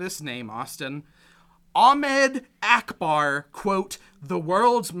up for this name, Austin, Ahmed Akbar, quote, the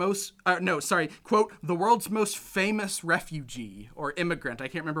world's most famous refugee or immigrant. I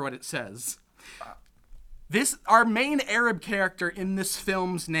can't remember what it says. Our main Arab character in this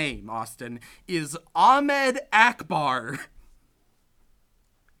film's name, Austin, is Ahmed Akbar.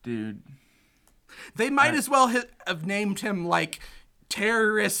 Dude. They might as well have named him, like,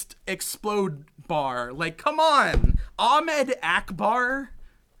 Terrorist Explode Bar. Like, come on. Ahmed Akbar?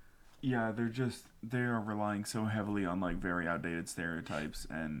 Yeah, they are relying so heavily on, like, very outdated stereotypes,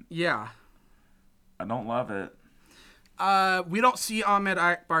 and... Yeah. I don't love it. We don't see Ahmed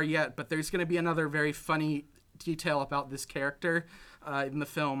Akbar yet, but there's going to be another very funny detail about this character in the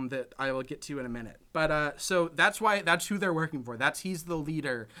film that I will get to in a minute. But so that's who they're working for. He's the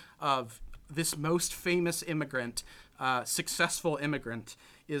leader of this most famous immigrant, successful immigrant,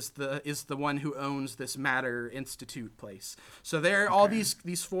 is the one who owns this Matter Institute place. So they're all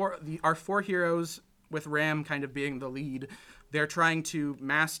our four heroes, with Ram kind of being the lead. They're trying to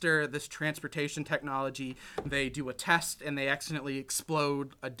master this transportation technology. They do a test and they accidentally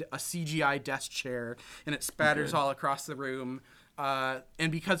explode a CGI desk chair, and it spatters all across the room.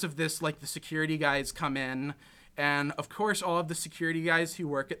 And because of this, like, the security guys come in, and of course all of the security guys who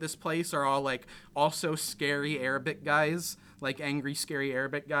work at this place are all like also scary Arabic guys, like angry, scary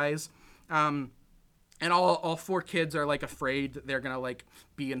Arabic guys. And all four kids are like afraid that they're gonna like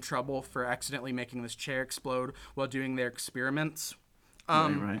be in trouble for accidentally making this chair explode while doing their experiments.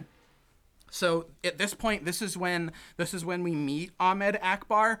 Right. So at this point, this is when we meet Ahmed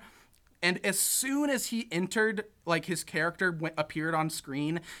Akbar, and as soon as he entered, like his character appeared on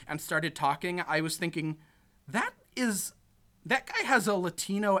screen and started talking, I was thinking, that guy has a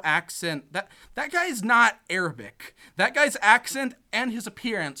Latino accent. That guy's not Arabic. That guy's accent and his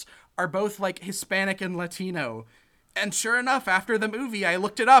appearance are both like Hispanic and Latino. And sure enough, after the movie, I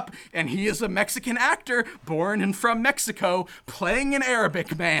looked it up, and he is a Mexican actor born and from Mexico playing an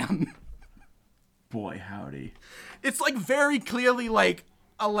Arabic man. Boy, howdy. It's like very clearly like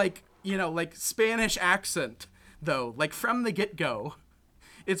a like Spanish accent though, like from the get-go.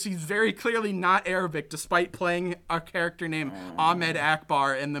 He's very clearly not Arabic, despite playing a character named Ahmed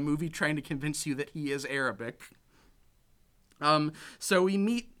Akbar in the movie, trying to convince you that he is Arabic. So we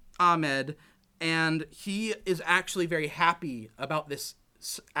meet Ahmed, and he is actually very happy about this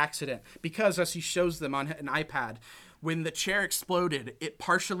accident because, as he shows them on an iPad, when the chair exploded, it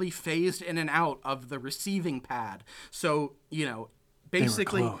partially phased in and out of the receiving pad. So,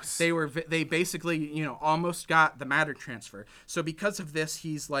 basically they basically almost got the matter transfer. So because of this,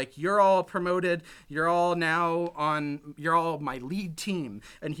 he's like, you're all promoted, you're all my lead team,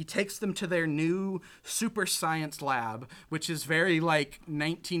 and he takes them to their new super science lab, which is very like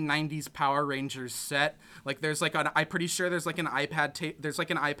 1990s Power Rangers set. Like there's like I'm pretty sure there's like an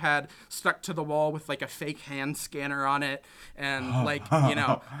iPad stuck to the wall with like a fake hand scanner on it, and like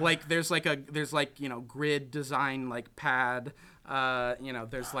like there's grid design like pad.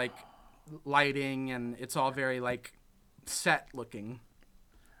 There's like lighting, and it's all very like set looking.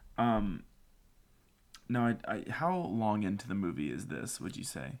 No, how long into the movie is this, would you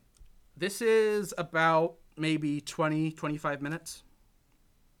say? This is about maybe 20-25 minutes.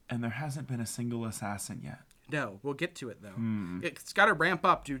 And there hasn't been a single assassin yet. No, we'll get to it though. It's got to ramp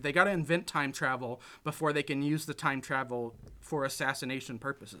up, dude. They got to invent time travel before they can use the time travel for assassination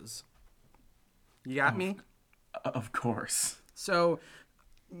purposes. You got me? Of course. So,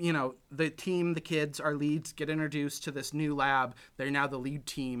 the kids, our leads, get introduced to this new lab. They're now the lead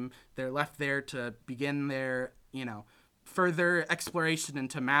team. They're left there to begin their, further exploration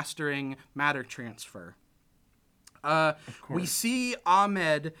into mastering matter transfer. We see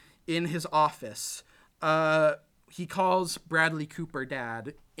Ahmed in his office. He calls Bradley Cooper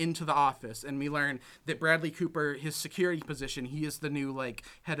dad into the office, and we learn that Bradley Cooper, his security position, he is the new like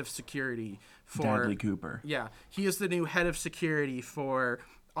head of security for Bradley Cooper. Yeah, he is the new head of security for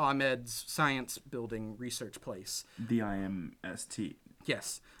Ahmed's science building research place. The IMST.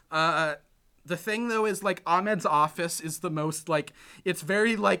 Yes. The thing though is like Ahmed's office is the most like it's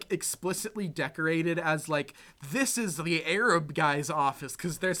very like explicitly decorated as like this is the Arab guy's office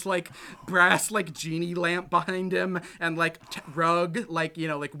because there's like brass like genie lamp behind him and like rug like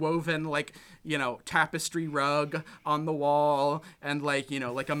like woven like tapestry rug on the wall and like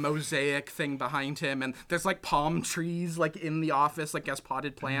like a mosaic thing behind him and there's like palm trees like in the office like as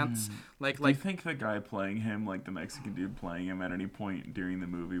potted plants Do you think the guy playing him, like the Mexican dude playing him, at any point during the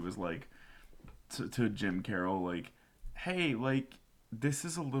movie was like to Jim Carroll, like, hey, like, this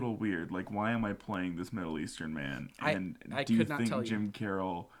is a little weird. Like, why am I playing this Middle Eastern man? And do you think Jim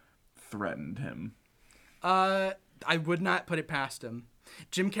Carroll threatened him? I would not put it past him.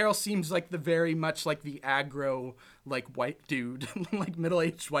 Jim Carroll seems like the very much like the aggro, like, white dude, like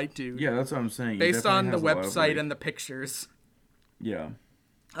middle-aged white dude. Yeah, that's what I'm saying. Based on the website and the pictures. Yeah.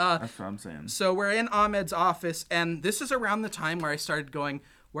 That's what I'm saying. So we're in Ahmed's office, and this is around the time where I started going,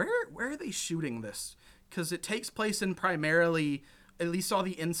 where are they shooting this? Because it takes place in primarily, at least all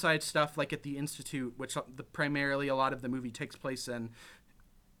the inside stuff, like at the Institute, which primarily a lot of the movie takes place in.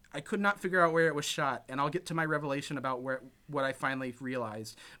 I could not figure out where it was shot, and I'll get to my revelation about what I finally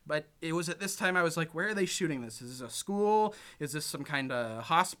realized. But it was at this time I was like, where are they shooting this? Is this a school? Is this some kind of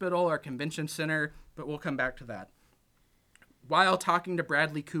hospital or convention center? But we'll come back to that. While talking to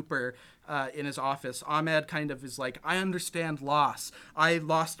Bradley Cooper in his office, Ahmed kind of is like, I understand loss. I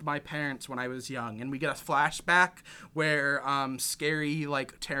lost my parents when I was young. And we get a flashback where scary,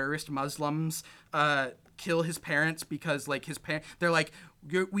 like, terrorist Muslims kill his parents because, like, they're like,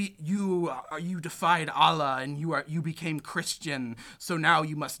 you defied Allah and you became Christian, so now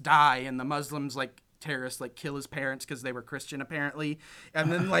you must die. And the Muslims, like, terrorists, like, kill his parents because they were Christian, apparently.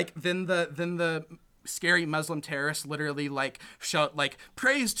 And then, like, then the scary Muslim terrorists literally like shout like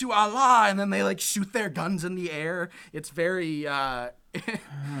praise to Allah, and then they like shoot their guns in the air. It's very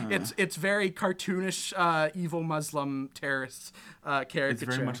it's very cartoonish evil Muslim terrorist caricature. It's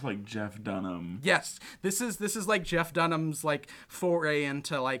very much like Jeff Dunham. Yes, this is like Jeff Dunham's like foray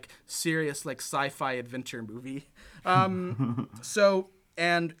into like serious like sci-fi adventure movie. So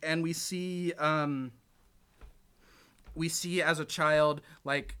and we see as a child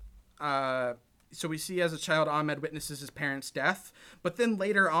like So we see as a child Ahmed witnesses his parents' death, but then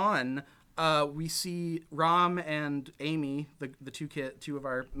later on, we see Ram and Amy, the two of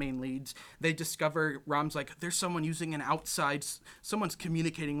our main leads. They discover Ram's like, there's someone using an outside, someone's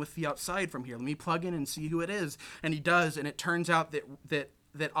communicating with the outside from here. Let me plug in and see who it is, and he does, and it turns out that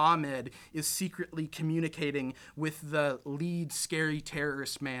Ahmed is secretly communicating with the lead scary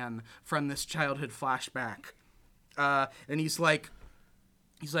terrorist man from this childhood flashback, and he's like.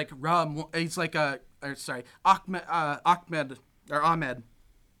 Ahmed.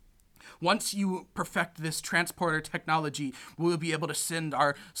 Once you perfect this transporter technology, we'll be able to send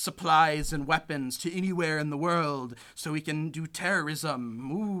our supplies and weapons to anywhere in the world, so we can do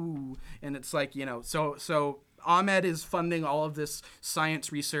terrorism. Ooh, and it's like so Ahmed is funding all of this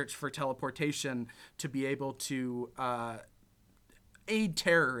science research for teleportation to be able to aid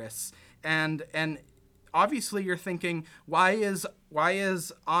terrorists, and obviously you're thinking, why is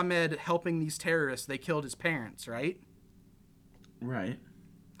Ahmed helping these terrorists? They killed his parents, right? Right.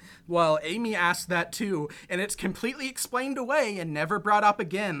 Well, Amy asked that too, and it's completely explained away and never brought up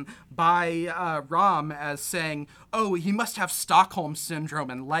again by Ram as saying, oh, he must have Stockholm Syndrome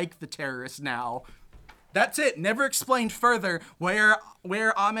and like the terrorists now. That's it. Never explained further where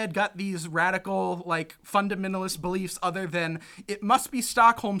Ahmed got these radical, like, fundamentalist beliefs other than it must be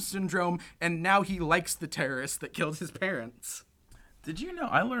Stockholm Syndrome, and now he likes the terrorists that killed his parents. Did you know,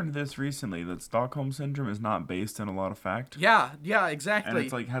 I learned this recently, that Stockholm Syndrome is not based in a lot of fact. Yeah, exactly. And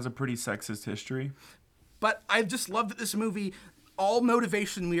it's, like, has a pretty sexist history. But I just love that this movie, all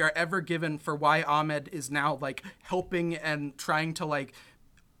motivation we are ever given for why Ahmed is now, like, helping and trying to, like,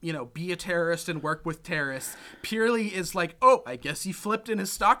 be a terrorist and work with terrorists purely is like, oh, I guess he flipped in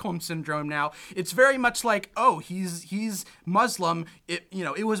his Stockholm Syndrome now. It's very much like, oh, he's Muslim.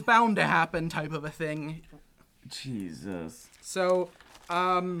 It was bound to happen type of a thing. Jesus. So,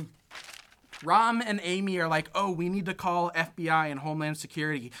 Rom and Amy are like, oh, we need to call FBI and Homeland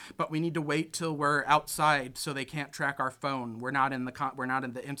Security, but we need to wait till we're outside so they can't track our phone. We're not in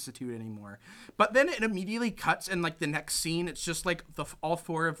the institute anymore. But then it immediately cuts, and like the next scene, it's just like all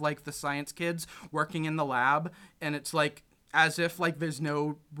four of like the science kids working in the lab, and it's like as if like there's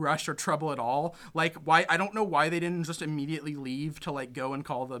no rush or trouble at all. Like why I don't know why they didn't just immediately leave to like go and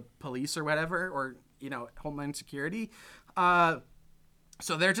call the police or whatever, or Homeland Security.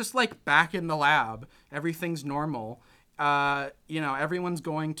 So they're just like back in the lab. Everything's normal. Everyone's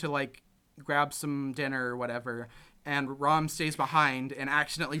going to like grab some dinner or whatever. And Rom stays behind and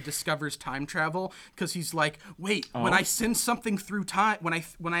accidentally discovers time travel because he's like, wait, when I send something through time,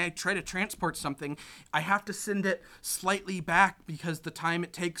 when I try to transport something, I have to send it slightly back because the time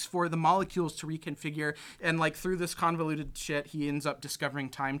it takes for the molecules to reconfigure. And like through this convoluted shit, he ends up discovering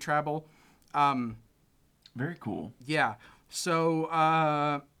time travel. Very cool. Yeah. So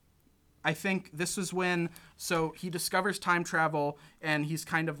I think this is when, so he discovers time travel and he's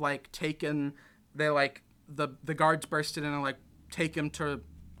kind of like taken, they like, the guards burst in and like take him to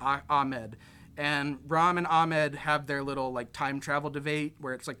Ahmed. And Rom and Ahmed have their little like time travel debate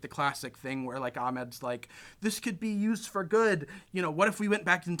where it's like the classic thing where like Ahmed's like, this could be used for good. What if we went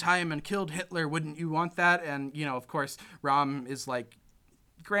back in time and killed Hitler? Wouldn't you want that? And, of course, Rom is like,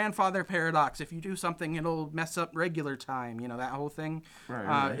 grandfather paradox. If you do something, it'll mess up regular time. That whole thing.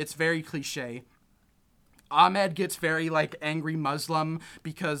 Right. It's very cliche. Ahmed gets very like angry Muslim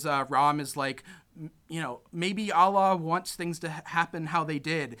because Rom is like, maybe Allah wants things to happen how they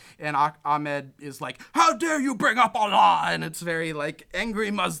did. And Ahmed is like, how dare you bring up Allah? And it's very like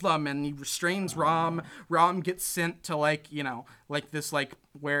angry Muslim, and he restrains Rom. Rom gets sent to like, like this like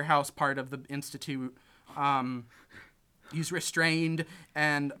warehouse part of the institute. He's restrained,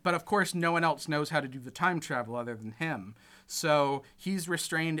 but of course no one else knows how to do the time travel other than him. So he's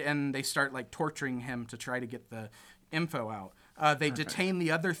restrained, and they start like torturing him to try to get the info out. They detain the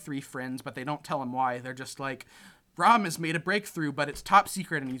other three friends, but they don't tell him why. They're just like, Rom has made a breakthrough, but it's top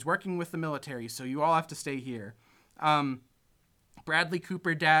secret, and he's working with the military, so you all have to stay here. Bradley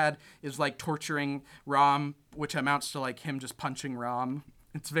Cooper dad is like torturing Rom, which amounts to like him just punching Rom.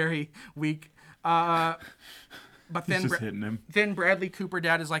 It's very weak. But then just hitting him. Then Bradley Cooper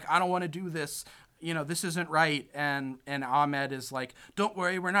dad is like, I don't want to do this. This isn't right. And Ahmed is like, don't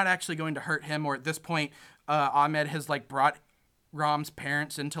worry, we're not actually going to hurt him. Or at this point, Ahmed has like brought Rom's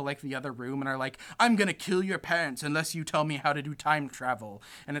parents into like the other room and are like, I'm going to kill your parents unless you tell me how to do time travel.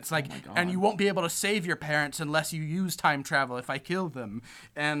 And it's like, and you won't be able to save your parents unless you use time travel if I kill them.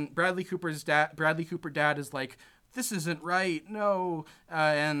 And Bradley Cooper dad is like, this isn't right, no.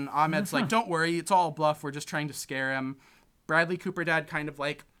 And Ahmed's like, don't worry, it's all bluff, we're just trying to scare him. Bradley Cooper dad kind of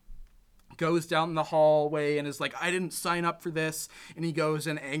like goes down the hallway and is like, I didn't sign up for this. And he goes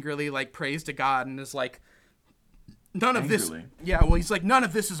and angrily like prays to God and is like, none of this. Yeah, well, he's like, none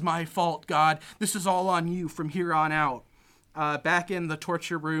of this is my fault, God. This is all on you from here on out. Back in the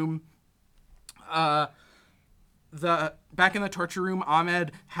torture room, Ahmed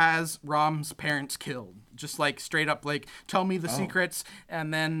has Rom's parents killed. Just like straight up like, tell me the secrets,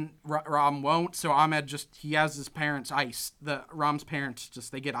 and then Rom won't. So Ahmed he has his parents iced. Rom's parents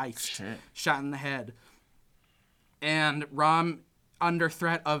they get iced, shot in the head. And Rom, under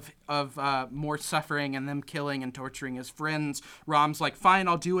threat of more suffering and them killing and torturing his friends, Rom's like, fine,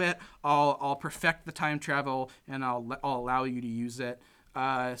 I'll do it. I'll perfect the time travel and I'll allow you to use it.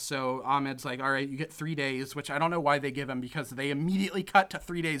 So Ahmed's like, all right, you get 3 days, which I don't know why they give him, because they immediately cut to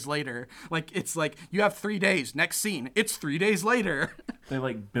 3 days later. Like, it's like, you have 3 days. Next scene, it's 3 days later. They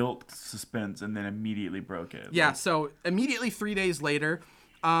like built suspense and then immediately broke it. Yeah, so immediately 3 days later,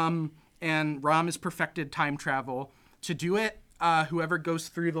 and Rom has perfected time travel. To do it, whoever goes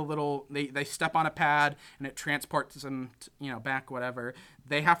through the little, they step on a pad and it transports them, back, whatever.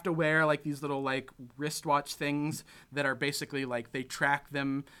 They have to wear like these little like wristwatch things that are basically like they track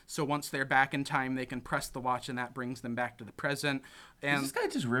them. So once they're back in time, they can press the watch and that brings them back to the present. And is this guy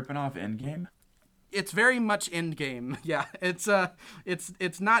just ripping off Endgame? It's very much Endgame. Yeah, it's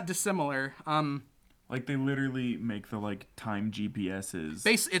not dissimilar. Like they literally make the like time GPSs.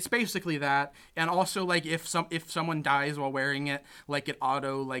 It's basically that, and also like if someone dies while wearing it, like it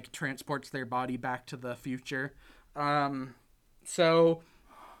auto like transports their body back to the future.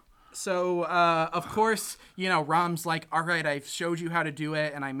 So of course, Rom's like, all right, I've showed you how to do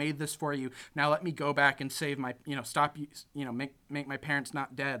it, and I made this for you. Now let me go back and save my, stop you, make my parents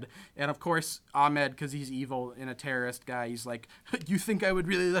not dead. And of course, Ahmed, because he's evil and a terrorist guy, he's like, you think I would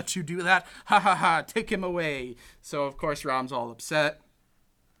really let you do that? Ha ha ha! Take him away. So of course, Rom's all upset.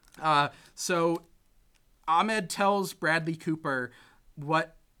 So Ahmed tells Bradley Cooper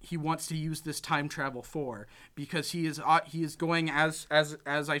what he wants to use this time travel for, because he is going, as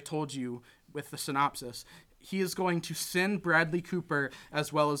I told you with the synopsis, he is going to send Bradley Cooper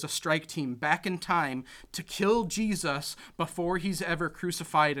as well as a strike team back in time to kill Jesus before he's ever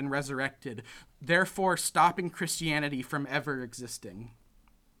crucified and resurrected, therefore stopping Christianity from ever existing.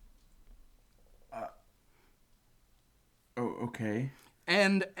 Oh, okay.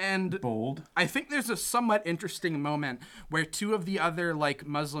 And Bold. I think there's a somewhat interesting moment where two of the other like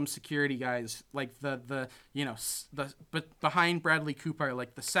Muslim security guys, like the but behind Bradley Cooper,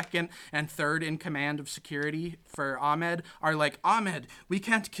 like the second and third in command of security for Ahmed, are like, Ahmed, we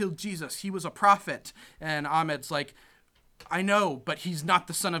can't kill Jesus. He was a prophet. And Ahmed's like, I know, but he's not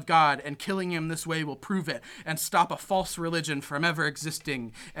the Son of God, and killing him this way will prove it and stop a false religion from ever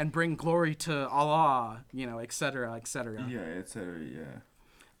existing and bring glory to Allah, etc., etc. Yeah, etc.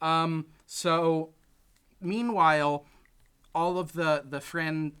 Yeah. So, meanwhile, all of the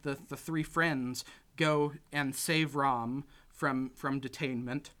three friends go and save Ram from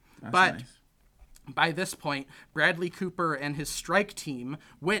detainment. That's but nice. by this point, Bradley Cooper and his strike team,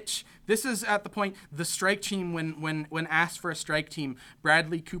 which this is at the point, the strike team, when asked for a strike team,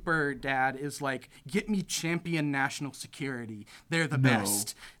 Bradley Cooper dad is like, get me champion national security. They're the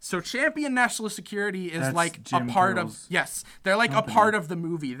best. So champion national security is That's like Jim a part Carroll's of, yes, they're like company. a part of the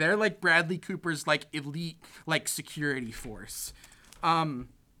movie. They're like Bradley Cooper's like elite like security force.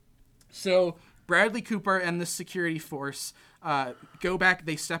 So Bradley Cooper and the security force go back,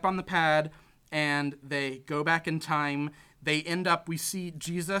 they step on the pad, and they go back in time. They end up, we see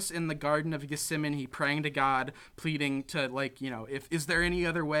Jesus in the Garden of Gethsemane praying to God, pleading to, like, is there any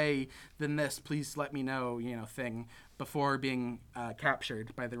other way than this? Please let me know, thing, before being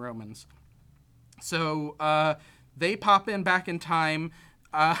captured by the Romans. So they pop in back in time.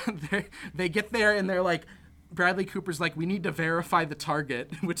 They get there and they're like, Bradley Cooper's like, we need to verify the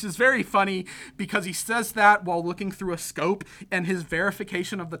target, which is very funny because he says that while looking through a scope, and his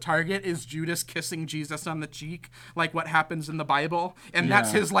verification of the target is Judas kissing Jesus on the cheek, like what happens in the Bible. And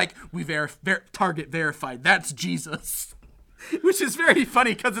that's his, like, we target verified. That's Jesus. Which is very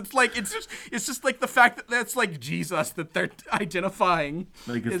funny because it's like, it's just like the fact that that's like Jesus that they're identifying.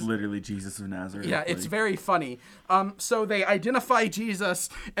 Like, it's literally Jesus of Nazareth. Yeah, it's like, very funny. So they identify Jesus,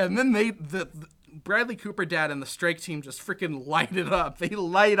 and then the Bradley Cooper dad and the strike team just freaking light it up. They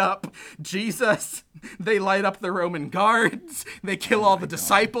light up Jesus. They light up the Roman guards. They kill all the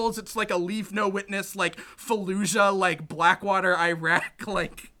disciples. It's like a leave no witness, like Fallujah, like Blackwater, Iraq,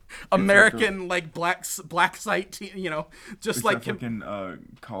 like American, like black site, just it's like that fucking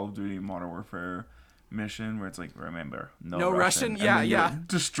Call of Duty Modern Warfare mission where it's like, remember, no Russian. and Yeah, then you yeah.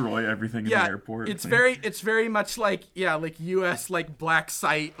 destroy everything in the airport. It's like, very much like, like US, like black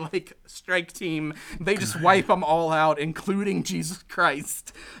site, like strike team. They just wipe them all out, including Jesus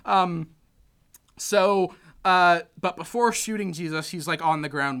Christ. But before shooting Jesus, he's like on the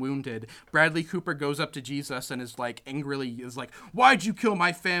ground wounded. Bradley Cooper goes up to Jesus and is like why'd you kill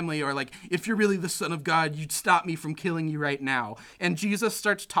my family? Or like, if you're really the Son of God, you'd stop me from killing you right now. And Jesus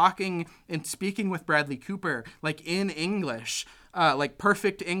starts talking and speaking with Bradley Cooper, like in English, like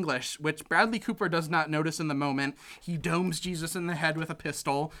perfect English, which Bradley Cooper does not notice in the moment. He domes Jesus in the head with a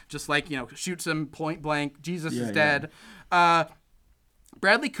pistol, just like, shoots him point blank. Jesus is dead.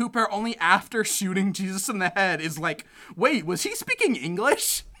 Bradley Cooper, only after shooting Jesus in the head, is like, wait, was he speaking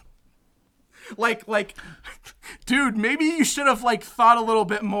English? like, dude, maybe you should have, like, thought a little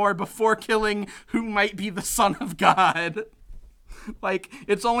bit more before killing who might be the Son of God. Like,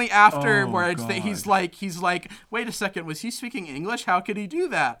 it's only after he's like, wait a second, was he speaking English? How could he do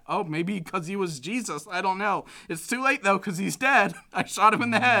that? Oh, maybe because he was Jesus. I don't know. It's too late, though, because he's dead. I shot him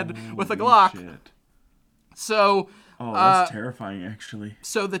in the head with a Glock. Shit. So... Oh, that's terrifying, actually.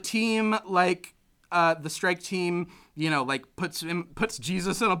 So the team, like, the strike team, like puts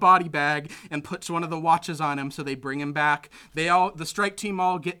Jesus in a body bag and puts one of the watches on him, so they bring him back. The strike team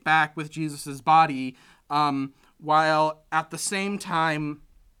all get back with Jesus's body, while at the same time,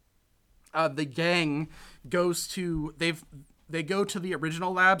 the gang goes to, they go to the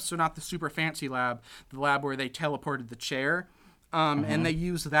original lab, so not the super fancy lab, the lab where they teleported the chair. And they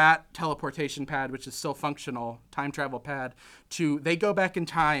use that teleportation pad, which is still functional, time travel pad, they go back in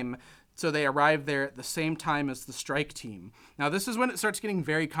time, so they arrive there at the same time as the strike team. Now, this is when it starts getting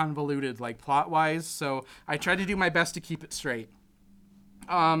very convoluted, like, plot-wise, so I try to do my best to keep it straight.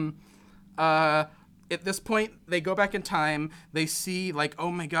 At this point, they go back in time, they see, like,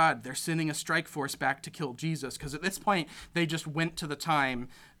 oh my god, they're sending a strike force back to kill Jesus, because at this point, they just went to the time,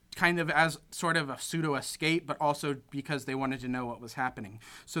 kind of as sort of a pseudo escape, but also because they wanted to know what was happening.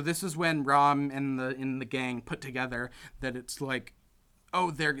 So this is when Ram and in the gang put together that it's like,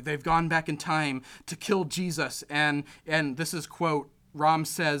 oh, they've gone back in time to kill Jesus, and this is quote, Rom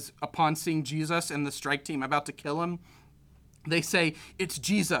says upon seeing Jesus and the strike team about to kill him, they say, "It's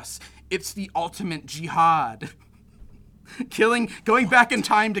Jesus. It's the ultimate jihad." Going back in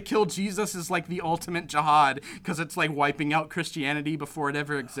time to kill Jesus is like the ultimate jihad, because it's like wiping out Christianity before it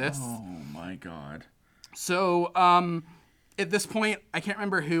ever exists. Oh my God. So, at this point, I can't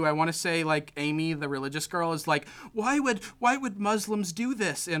remember who. I want to say like Amy, the religious girl, is like, why would Muslims do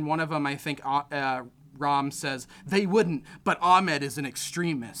this? And one of them, I think, Rom says they wouldn't, but Ahmed is an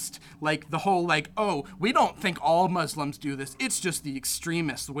extremist. Like the whole like, oh, we don't think all Muslims do this. It's just the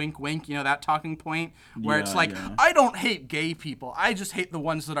extremists. Wink, wink. You know, that talking point where it's like, I don't hate gay people. I just hate the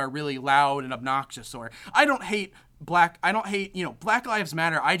ones that are really loud and obnoxious. Or I don't hate Black Lives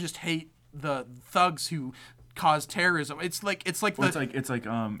Matter. I just hate the thugs who cause terrorism. It's like the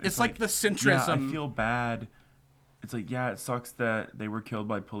centrism. Yeah, I feel bad. It's like, yeah, it sucks that they were killed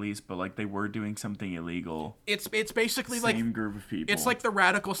by police, but like they were doing something illegal. It's basically Same like same group of people. It's like the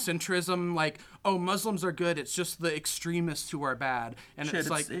radical centrism, like, oh, Muslims are good. It's just the extremists who are bad. And Shit, it's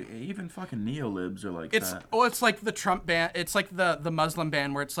like even fucking neolibs are like it's that. it's like the Trump ban. It's like the Muslim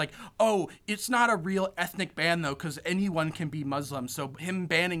ban, where it's like, oh, it's not a real ethnic ban though, because anyone can be Muslim. So him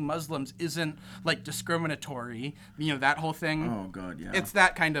banning Muslims isn't like discriminatory. You know, that whole thing. Oh God, yeah. It's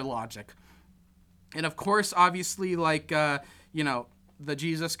that kind of logic. And of course, obviously, like, the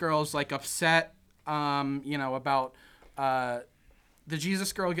Jesus girl's like upset, about, the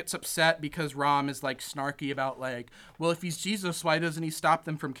Jesus girl gets upset because Rom is like snarky about like, well, if he's Jesus, why doesn't he stop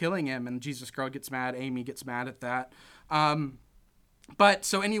them from killing him? And Jesus girl gets mad. Amy gets mad at that. But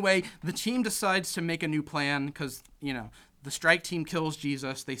so anyway, the team decides to make a new plan because, the strike team kills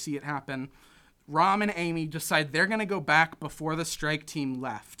Jesus. They see it happen. Rom and Amy decide they're going to go back before the strike team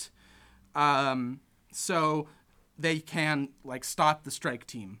left. So they can like stop the strike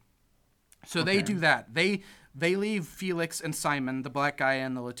team. So they do that. They leave Felix and Simon, the black guy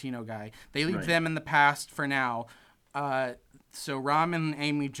and the Latino guy. They leave them in the past for now. So Rom and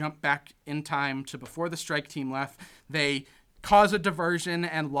Amy jump back in time to before the strike team left. They cause a diversion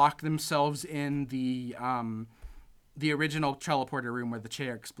and lock themselves in the original teleporter room where the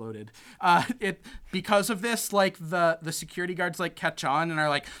chair exploded. Because of this, like the security guards like catch on and are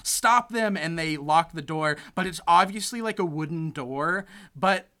like, stop them, and they lock the door. But it's obviously like a wooden door.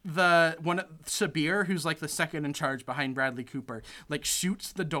 But Sabir, who's like the second in charge behind Bradley Cooper, like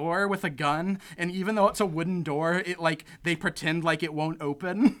shoots the door with a gun, and even though it's a wooden door, it like they pretend like it won't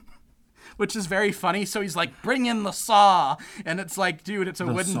open. Which is very funny. So he's like, bring in the saw. And it's like, dude, it's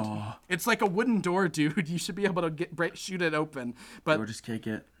it's like a wooden door, dude. You should be able to shoot it open. But or just kick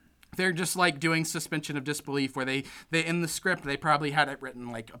it. They're just like doing suspension of disbelief, where they in the script, they probably had it written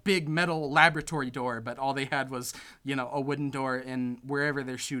like a big metal laboratory door, but all they had was, a wooden door in wherever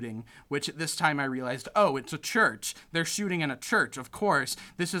they're shooting, which at this time I realized, oh, it's a church. They're shooting in a church. Of course,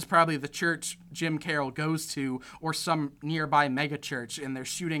 this is probably the church Jim Carroll goes to or some nearby mega church, and they're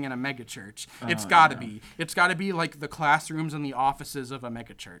shooting in a mega church. It's gotta be. It's gotta be like the classrooms and the offices of a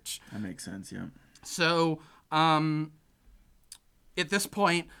mega church. That makes sense, yeah. So, at this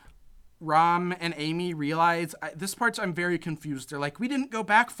point, Rom and Amy realize, this part's I'm very confused. They're like, we didn't go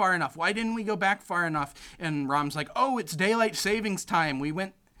back far enough. Why didn't we go back far enough? And Rom's like, oh, it's daylight savings time. We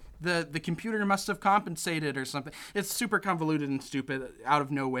went, the computer must have compensated or something. It's super convoluted and stupid out of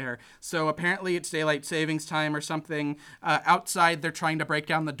nowhere. So apparently it's daylight savings time or something. Outside, they're trying to break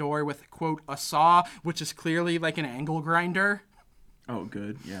down the door with, quote, a saw, which is clearly like an angle grinder. Oh,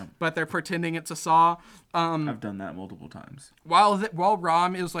 good, yeah. But they're pretending it's a saw. I've done that multiple times. While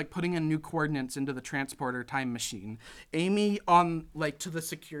Rom is like putting in new coordinates into the transporter time machine, Amy on like to the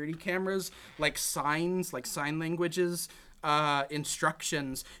security cameras like sign languages,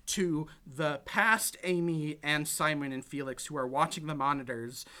 instructions to the past Amy and Simon and Felix who are watching the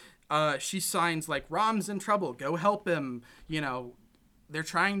monitors. She signs like, Rom's in trouble. Go help him. They're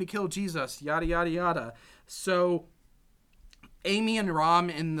trying to kill Jesus. Yada yada yada. So Amy and Rom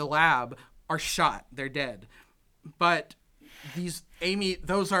in the lab are shot. They're dead. But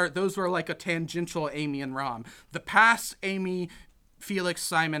those were like a tangential Amy and Rom. The past Amy, Felix,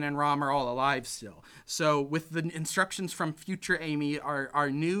 Simon, and Rom are all alive still. So with the instructions from future Amy,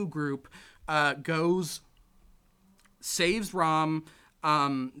 our new group goes, saves Rom.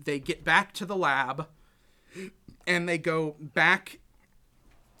 They get back to the lab, and they go back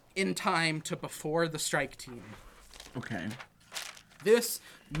in time to before the strike team. Okay.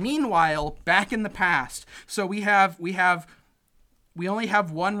 Meanwhile, back in the past, so we only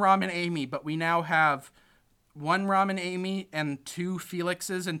have one Rom and Amy, but we now have one Rom and Amy and two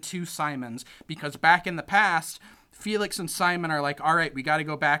Felixes and two Simons, because back in the past, Felix and Simon are like, all right, we got to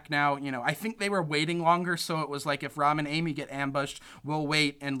go back now. You know, I think they were waiting longer, so it was like, if Rom and Amy get ambushed, we'll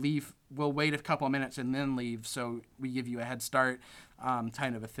wait and leave. We'll wait a couple of minutes and then leave, so we give you a head start,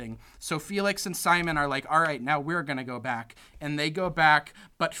 kind of a thing. So Felix and Simon are like, all right, now we're going to go back. And they go back,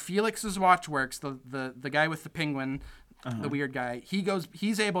 but Felix's watch works, the guy with the penguin, the weird guy,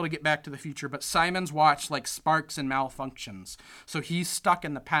 he's able to get back to the future, but Simon's watch like sparks and malfunctions. So he's stuck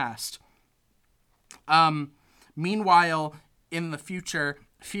in the past. Meanwhile, in the future,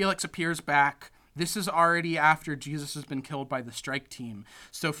 Felix appears back. This is already after Jesus has been killed by the strike team.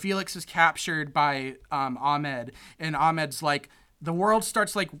 So Felix is captured by Ahmed, and Ahmed's like, the world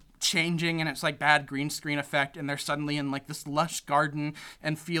starts like changing, and it's like bad green screen effect, and they're suddenly in like this lush garden,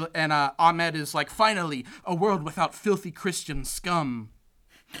 and Ahmed is like, finally, a world without filthy Christian scum.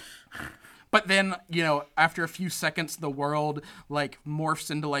 But then, you know, after a few seconds, the world like morphs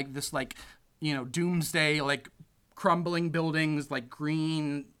into like this like, you know, doomsday, like crumbling buildings, like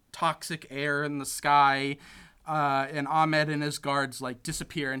green toxic air in the sky, and Ahmed and his guards like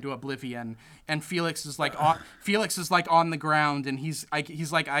disappear into oblivion, and Felix is like on the ground, and he's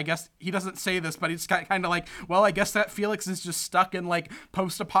like, I guess he doesn't say this, but he's kind of like, well, I guess that Felix is just stuck in like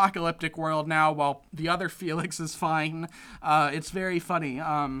post-apocalyptic world now, while the other Felix is fine. It's very funny.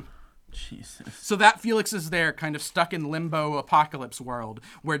 Jesus. So that Felix is there, kind of stuck in limbo apocalypse world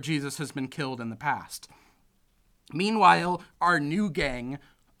where Jesus has been killed in the past. Meanwhile, our new gang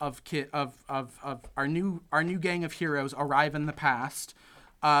of our new gang of heroes arrive in the past.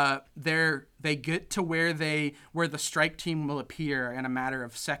 They get to where the strike team will appear in a matter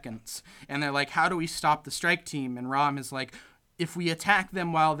of seconds, and they're like, how do we stop the strike team? And Rom is like, if we attack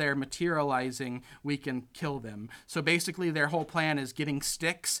them while they're materializing, we can kill them. So basically their whole plan is getting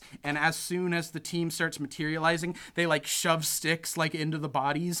sticks, and as soon as the team starts materializing, they like shove sticks like into the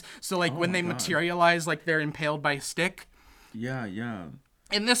bodies. So like when they materialize, like they're impaled by a stick. Yeah.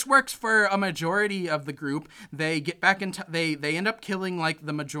 And this works for a majority of the group. They get back into they end up killing like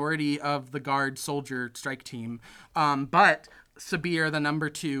the majority of the guard soldier strike team. But Sabir, the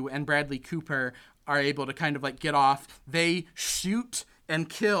number 2, and Bradley Cooper are able to kind of like get off. They shoot and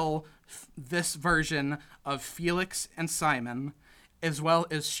kill this version of Felix and Simon, as well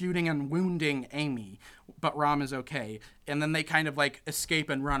as shooting and wounding Amy. But Rom is okay. And then they kind of like escape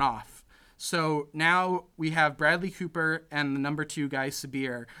and run off. So now we have Bradley Cooper and the number 2 guy,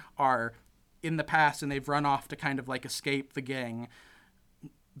 Sabir, are in the past, and they've run off to kind of like escape the gang.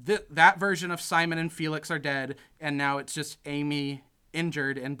 That version of Simon and Felix are dead, and now it's just Amy,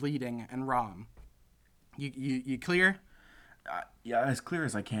 injured and bleeding, and Rom. You clear? Yeah, as clear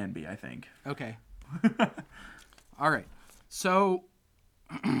as I can be, I think. Okay. All right. So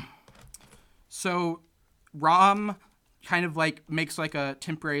Rom kind of like makes like a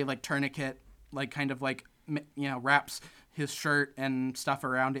temporary like tourniquet, like kind of like, you know, wraps his shirt and stuff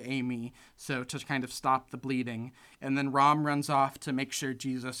around Amy, so to kind of stop the bleeding. And then Rom runs off to make sure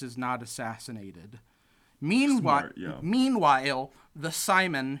Jesus is not assassinated. Meanwhile, the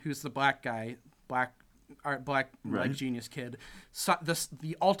Simon, who's the black guy, black Right. like genius kid,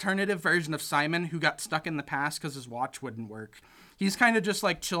 the alternative version of Simon, who got stuck in the past because his watch wouldn't work. He's kind of just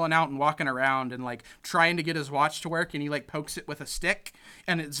like chilling out and walking around and like trying to get his watch to work, and he like pokes it with a stick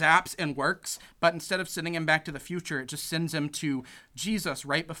and it zaps and works. But instead of sending him back to the future, it just sends him to Jesus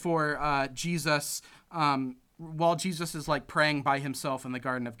right before while Jesus is like praying by himself in the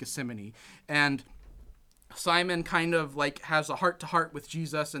Garden of Gethsemane. And Simon kind of like has a heart-to-heart with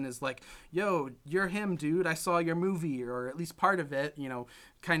Jesus and is like, yo, you're him, dude. I saw your movie, or at least part of it, you know,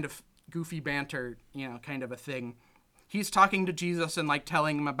 kind of goofy banter, you know, kind of a thing. He's talking to Jesus and like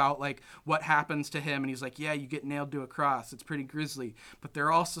telling him about like what happens to him. And he's like, yeah, you get nailed to a cross. It's pretty grisly. But there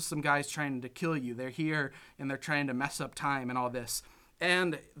are also some guys trying to kill you. They're here and they're trying to mess up time and all this.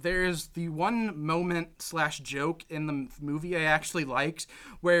 And there's the one moment / joke in the movie I actually liked,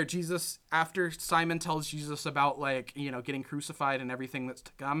 where Jesus, after Simon tells Jesus about like, you know, getting crucified and everything that's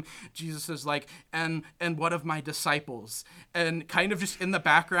to come, Jesus is like, and what of my disciples? And kind of just in the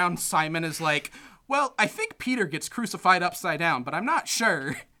background, Simon is like, well, I think Peter gets crucified upside down, but I'm not sure.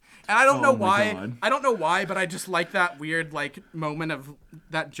 And I don't know why. God. I don't know why, but I just like that weird like moment of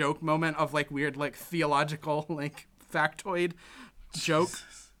that joke moment of like weird like theological like factoid joke.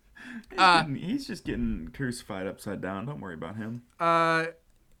 He's just getting crucified upside down. Don't worry about him.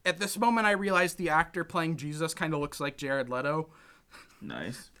 At this moment, I realized the actor playing Jesus kind of looks like Jared Leto.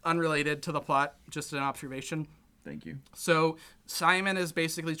 Nice. Unrelated to the plot, just an observation. Thank you. So Simon is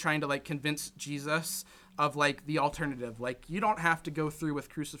basically trying to like convince Jesus of like the alternative. Like, you don't have to go through with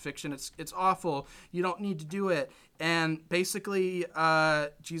crucifixion. It's awful. You don't need to do it. And basically,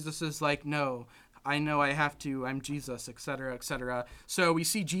 Jesus is like, no, I know I have to, I'm Jesus, etc., etc. So we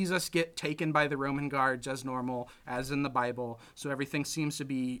see Jesus get taken by the Roman guards as normal, as in the Bible. So everything seems to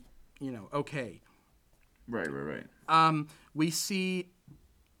be, okay. Right. We see,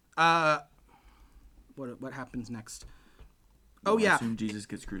 what happens next? Well, Oh, yeah. I assume Jesus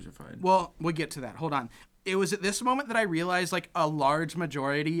gets crucified. Well, we'll get to that. Hold on. It was at this moment that I realized, like, a large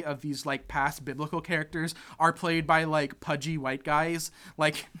majority of these, like, past biblical characters are played by, like, pudgy white guys.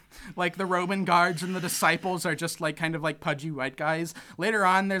 Like the Roman guards and the disciples are just, like, kind of, like, pudgy white guys. Later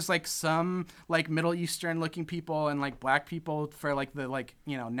on, there's, like, some, like, Middle Eastern-looking people and, like, black people for, like, the, like,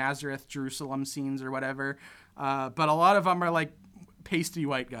 Nazareth, Jerusalem scenes or whatever. But a lot of them are, like, pasty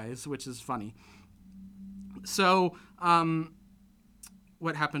white guys, which is funny. So,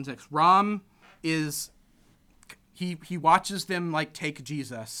 what happens next? Ram is... He watches them, like, take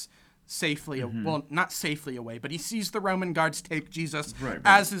Jesus safely, well, not safely away, but he sees the Roman guards take Jesus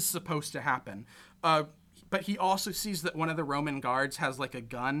as is supposed to happen. But he also sees that one of the Roman guards has, like, a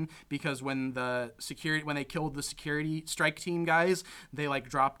gun, because when they killed the security strike team guys, they, like,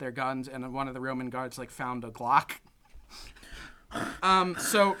 dropped their guns, and one of the Roman guards, like, found a Glock.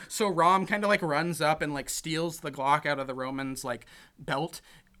 So Ram kind of, like, runs up and, like, steals the Glock out of the Roman's, like, belt.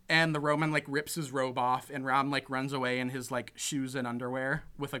 And the Roman, like, rips his robe off, and Ram, like, runs away in his, like, shoes and underwear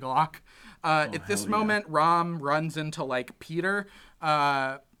with a Glock. At this moment, Ram runs into, like, Peter,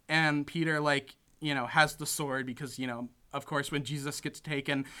 and Peter, like, has the sword because, of course, when Jesus gets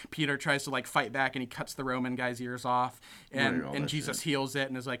taken, Peter tries to, like, fight back, and he cuts the Roman guy's ears off, and Jesus heals it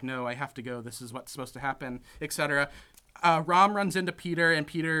and is like, no, I have to go. This is what's supposed to happen, etc. Ram runs into Peter, and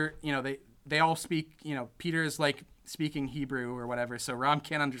Peter, they all speak, Peter is, like, speaking Hebrew or whatever, so Ram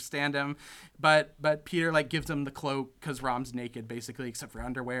can't understand him, but Peter, like, gives him the cloak because Ram's naked basically except for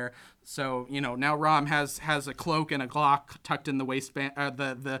underwear. So now Ram has a cloak and a Glock tucked in the waistband,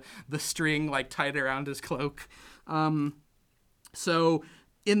 the string, like, tied around his cloak. So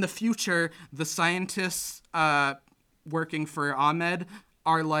in the future, the scientists working for Ahmed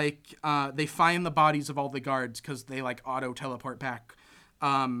are like, they find the bodies of all the guards because they, like, auto teleport back,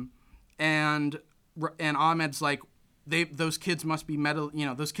 and Ahmed's like, those kids must be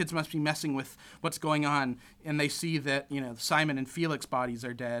those kids must be messing with what's going on, and they see that Simon and Felix bodies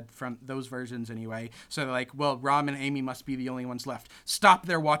are dead from those versions anyway. So they're like, well, Ram and Amy must be the only ones left. Stop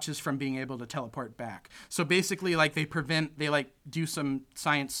their watches from being able to teleport back. So basically, like, they do some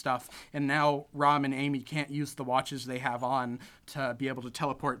science stuff, and now Ram and Amy can't use the watches they have on to be able to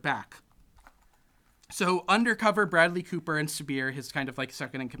teleport back. So undercover Bradley Cooper and Sabir, his kind of, like,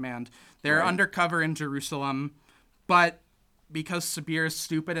 second in command, they're undercover in Jerusalem. But because Sabir is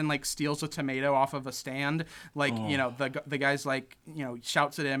stupid and, like, steals a tomato off of a stand, like, the guy's, like,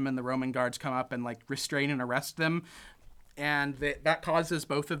 shouts at him, and the Roman guards come up and, like, restrain and arrest them. And that causes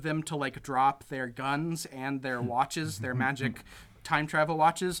both of them to, like, drop their guns and their watches, their magic time travel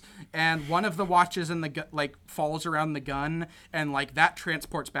watches. And one of the watches in the like, falls around the gun, and, like, that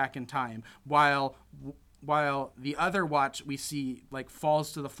transports back in time. While the other watch we see, like,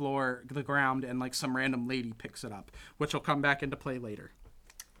 falls to the ground, and, like, some random lady picks it up, which will come back into play later.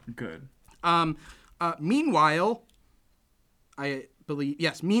 Good. Meanwhile,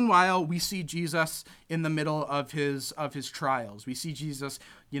 meanwhile, we see Jesus in the middle of his trials. We see Jesus,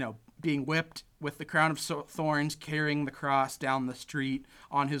 being whipped with the crown of thorns, carrying the cross down the street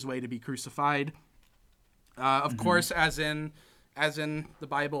on his way to be crucified. Of course, as in the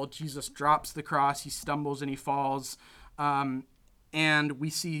Bible, Jesus drops the cross, he stumbles and he falls. And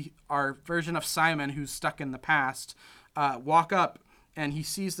we see our version of Simon, who's stuck in the past, walk up, and he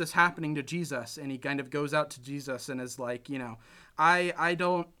sees this happening to Jesus, and he kind of goes out to Jesus and is like, I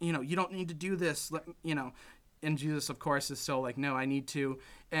don't, you don't need to do this, and Jesus, of course, is still like, no, I need to.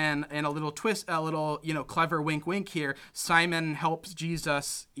 And a little twist, a little, clever wink, wink here. Simon helps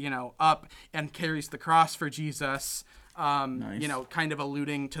Jesus, up and carries the cross for Jesus. Nice. Kind of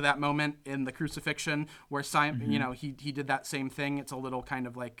alluding to that moment in the crucifixion where Simon, he did that same thing. It's a little kind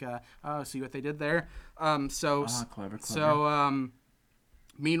of like, see what they did there. Clever. So,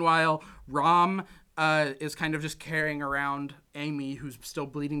 meanwhile, Ram is kind of just carrying around Amy, who's still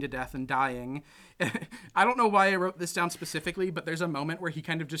bleeding to death and dying. I don't know why I wrote this down specifically, but there's a moment where he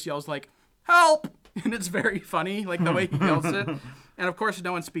kind of just yells like, "Help!" And it's very funny, like the way he yells it. And of course,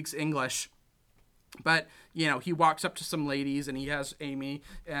 no one speaks English. But, he walks up to some ladies, and he has Amy,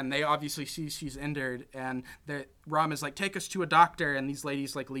 and they obviously see she's injured, and Ram is like, take us to a doctor, and these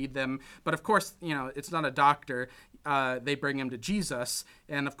ladies, like, lead them. But of course, it's not a doctor. They bring him to Jesus,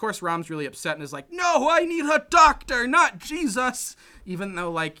 and of course Ram's really upset and is like, no, I need a doctor, not Jesus! Even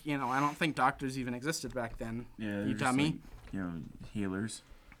though, like, I don't think doctors even existed back then. Yeah, you dummy. Like, healers.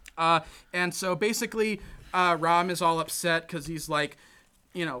 And so basically, Ram is all upset because he's like,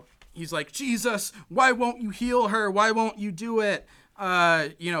 Jesus, why won't you heal her? Why won't you do it?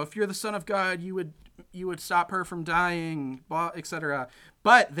 If you're the son of God, you would stop her from dying, etc.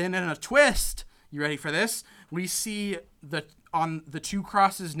 But then in a twist, you ready for this? We see on the two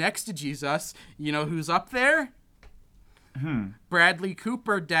crosses next to Jesus, you know who's up there? Bradley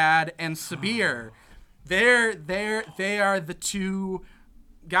Cooper, Dad, and Sabir. They are the two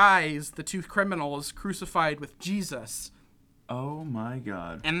guys, the two criminals crucified with Jesus. Oh my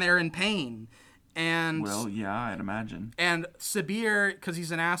God. And they're in pain. And well, yeah, I'd imagine. And Sabir, because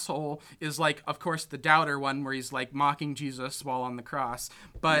he's an asshole, is like, of course, the doubter one where he's like mocking Jesus while on the cross.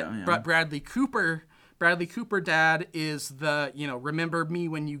 But Bradley Cooper, Dad, is the, remember me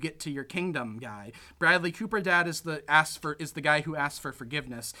when you get to your kingdom guy. Bradley Cooper, Dad, is the guy who asks for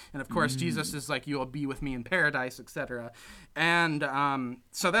forgiveness. And of course, Jesus is like, you'll be with me in paradise, etc. And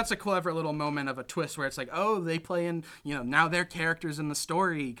so that's a clever little moment of a twist where it's like, oh, they play in, now they're characters in the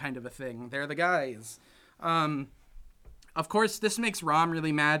story kind of a thing. They're the guys. Of course, this makes Ram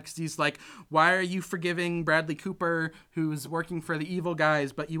really mad because he's like, why are you forgiving Bradley Cooper, who's working for the evil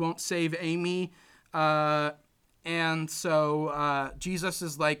guys, but you won't save Amy? And so Jesus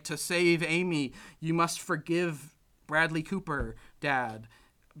is like, to save Amy, you must forgive Bradley Cooper, Dad.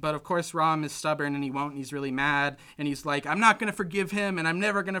 But of course, Ram is stubborn and he won't, and he's really mad. And he's like, I'm not going to forgive him, and I'm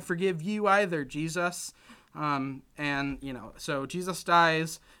never going to forgive you either, Jesus. So Jesus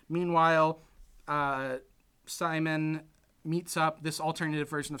dies. Meanwhile, Simon meets up, this alternative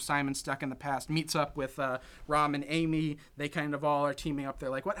version of Simon stuck in the past, meets up with Ram and Amy. They kind of all are teaming up.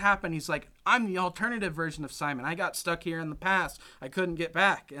 They're like, what happened? He's like, I'm the alternative version of Simon. I got stuck here in the past. I couldn't get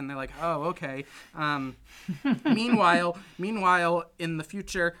back. And they're like, oh, okay. Meanwhile, in the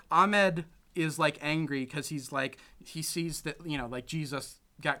future, Ahmed is like angry because he's like, he sees that, Jesus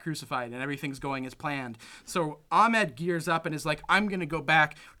got crucified and everything's going as planned. So Ahmed gears up and is like, I'm going to go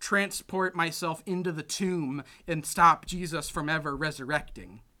back, transport myself into the tomb and stop Jesus from ever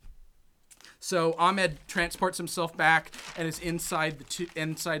resurrecting. So Ahmed transports himself back and is inside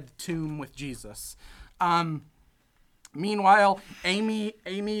the tomb with Jesus. Meanwhile, Amy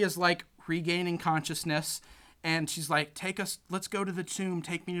is like regaining consciousness, and she's like, let's go to the tomb,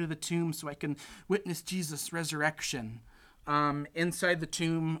 take me to the tomb so I can witness Jesus' resurrection. Inside the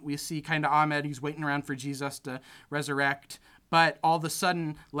tomb, we see kind of Ahmed. He's waiting around for Jesus to resurrect. But all of a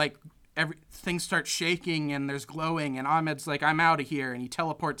sudden, like, everything starts shaking and there's glowing. And Ahmed's like, I'm out of here. And he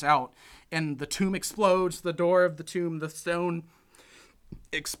teleports out. And the tomb explodes. The door of the tomb, the stone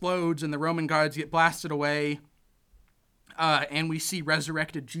explodes. And the Roman guards get blasted away. And we see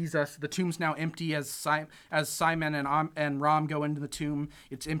resurrected Jesus. The tomb's now empty as Simon and Ram go into the tomb.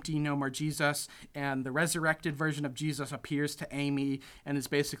 It's empty, no more Jesus. And the resurrected version of Jesus appears to Amy and is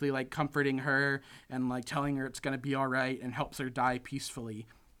basically like comforting her and like telling her it's going to be all right and helps her die peacefully.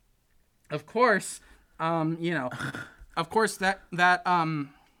 Of course, that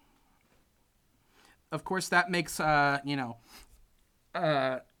makes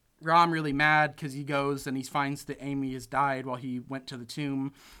Ram really mad because he goes and he finds that Amy has died while he went to the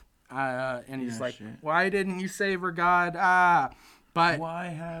tomb. And he's like, shit. Why didn't you save her, God? But why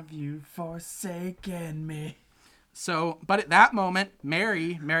have you forsaken me? So, but at that moment,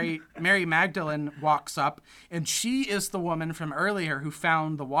 Mary Magdalene walks up, and she is the woman from earlier who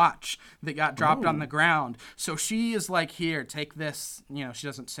found the watch that got dropped on the ground. So she is like, here, take this. She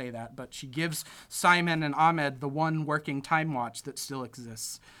doesn't say that, but she gives Simon and Ahmed the one working time watch that still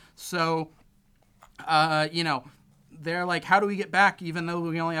exists. So, they're like, how do we get back even though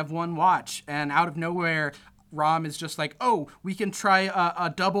we only have one watch? And out of nowhere, Ram is just like, oh, we can try a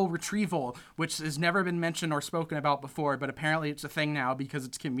double retrieval, which has never been mentioned or spoken about before, but apparently it's a thing now because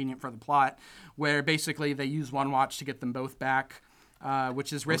it's convenient for the plot, where basically they use one watch to get them both back,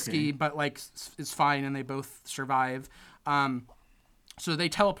 which is risky, but like is fine, and they both survive. So they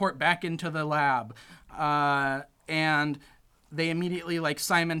teleport back into the lab, and they immediately, like,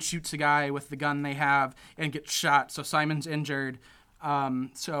 Simon shoots a guy with the gun they have and gets shot, so Simon's injured.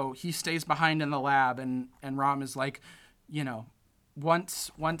 So he stays behind in the lab, and Ram is like,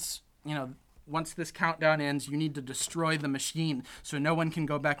 once this countdown ends, you need to destroy the machine so no one can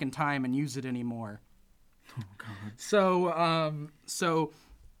go back in time and use it anymore. Oh, God. So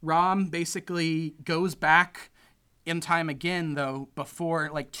Ram basically goes back in time again, though, before,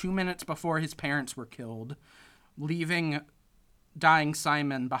 like, 2 minutes before his parents were killed, leaving dying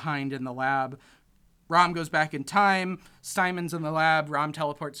Simon behind in the lab. Ram goes back in time. Simon's in the lab. Ram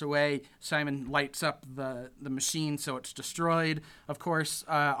teleports away. Simon lights up the machine so it's destroyed. Of course,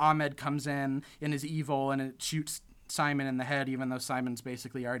 Ahmed comes in and is evil, and it shoots Simon in the head, even though Simon's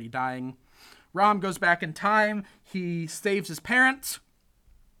basically already dying. Rom goes back in time. He saves his parents.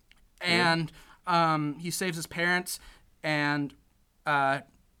 And Ahmed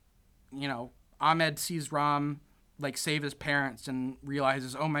sees Rom like save his parents and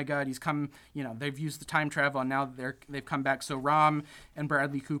realizes, oh my God, he's come, they've used the time travel and now they've come back. So Rom and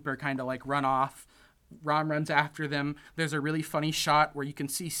Bradley Cooper kind of like run off. Rom runs after them. There's a really funny shot where you can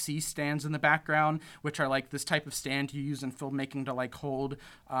see C-stands in the background, which are like this type of stand you use in filmmaking to like hold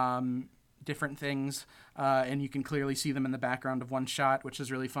different things. And you can clearly see them in the background of one shot, which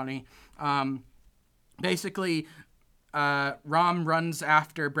is really funny. Basically, Rom runs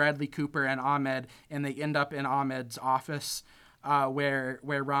after Bradley Cooper and Ahmed, and they end up in Ahmed's office, where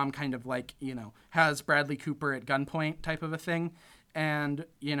Rom kind of like, has Bradley Cooper at gunpoint type of a thing. And,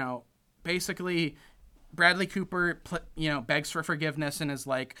 basically Bradley Cooper, begs for forgiveness and is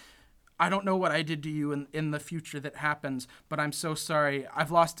like, I don't know what I did to you in the future that happens, but I'm so sorry.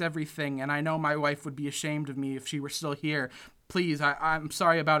 I've lost everything, and I know my wife would be ashamed of me if she were still here. Please, I'm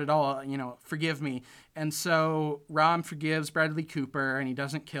sorry about it all, forgive me. And so Rom forgives Bradley Cooper, and he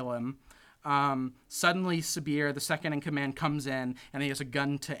doesn't kill him. Suddenly, Sabir, the second in command, comes in, and he has a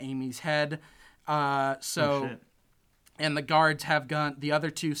gun to Amy's head. And the guards have the other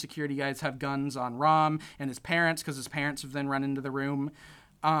two security guys have guns on Rom and his parents, because his parents have then run into the room.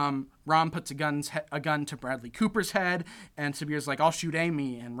 Rom puts a gun to Bradley Cooper's head, and Sabir's like, I'll shoot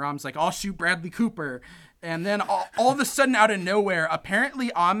Amy, and Rom's like, I'll shoot Bradley Cooper. And then all of a sudden, out of nowhere,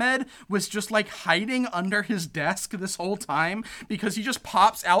 apparently Ahmed was just like hiding under his desk this whole time, because he just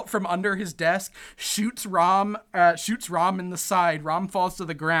pops out from under his desk, shoots Rom in the side. Rom falls to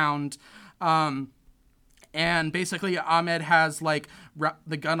the ground. And basically Ahmed has like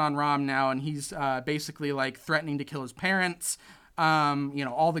the gun on Rom now, and he's basically like threatening to kill his parents.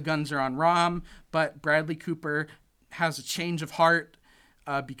 All the guns are on Rom, but Bradley Cooper has a change of heart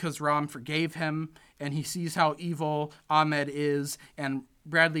because Rom forgave him, and he sees how evil Ahmed is, and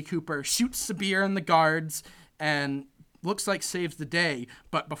Bradley Cooper shoots Sabir and the guards and looks like saves the day,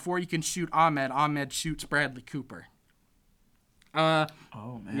 but before you can shoot Ahmed shoots Bradley Cooper. Oh,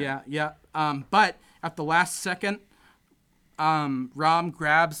 man. Yeah. But at the last second, Rom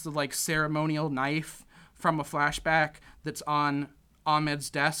grabs the like ceremonial knife from a flashback that's on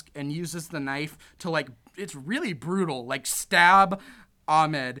Ahmed's desk and uses the knife to like, it's really brutal, like stab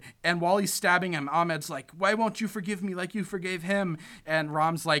Ahmed. And while he's stabbing him, Ahmed's like, why won't you forgive me like you forgave him? And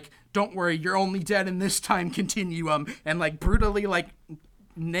Rom's like, don't worry, you're only dead in this time continuum, and like brutally like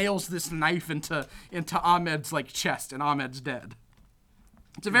nails this knife into Ahmed's like chest, and Ahmed's dead.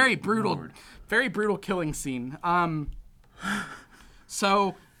 It's a very brutal killing scene.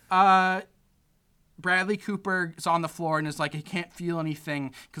 Bradley Cooper is on the floor and is like, he can't feel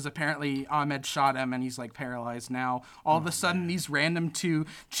anything because apparently Ahmed shot him and he's like paralyzed now. All of a sudden, these random two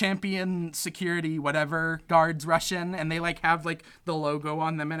champion security whatever guards rush in, and they like have like the logo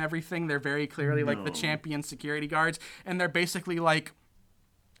on them and everything. They're very clearly like the champion security guards, and they're basically like,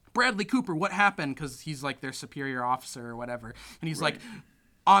 Bradley Cooper, what happened? Because he's like their superior officer or whatever, and he's like,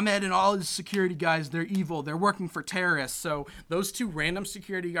 Ahmed and all his security guys, they're evil. They're working for terrorists. So those two random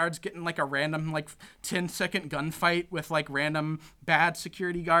security guards get in like a random like 10-second gunfight with like random bad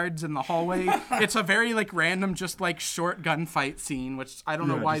security guards in the hallway. It's a very like random, just like short gunfight scene, which I don't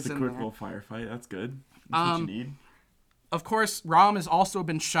know why it's in there. Just a quick little firefight. That's good. That's what you need. Of course, Rom has also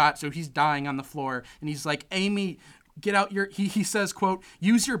been shot, so he's dying on the floor. And he's like, Amy, get out your... He says, quote,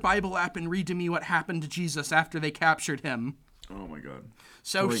 use your Bible app and read to me what happened to Jesus after they captured him. Oh, my God.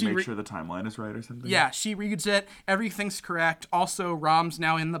 So she make sure the timeline is right or something? Yeah, she reads it. Everything's correct. Also, Rom's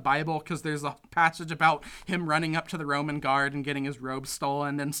now in the Bible because there's a passage about him running up to the Roman guard and getting his robe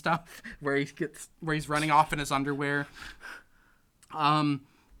stolen and stuff, where he's running off in his underwear.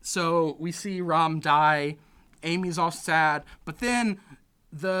 So we see Rom die. Amy's all sad, but then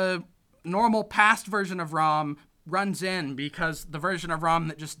the normal past version of Rom runs in because the version of Rom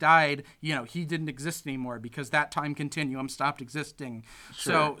that just died, he didn't exist anymore because that time continuum stopped existing.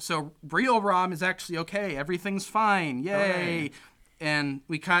 Sure. So real Rom is actually okay. Everything's fine. Yay. Right. And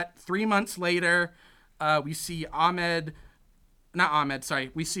we cut 3 months later. We see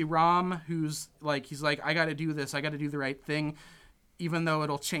we see Rom, who's like, he's like, I got to do this. I got to do the right thing, even though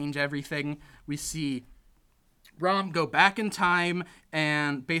it'll change everything. We see Rom go back in time,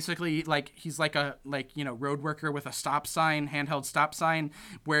 and basically like he's like a road worker with a stop sign, handheld stop sign,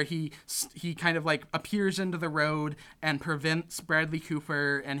 where he kind of like appears into the road and prevents Bradley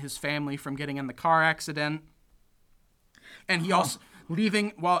Cooper and his family from getting in the car accident. And he also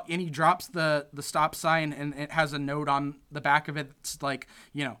he drops the stop sign, and it has a note on the back of it. It's like,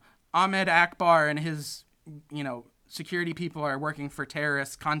 Ahmed Akbar and his security people are working for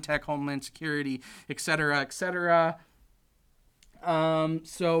terrorists, contact Homeland Security, etc., etc.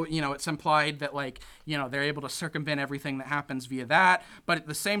 So, it's implied that, like, they're able to circumvent everything that happens via that. But at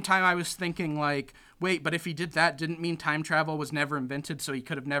the same time, I was thinking, like, wait, but if he did that, didn't mean time travel was never invented, so he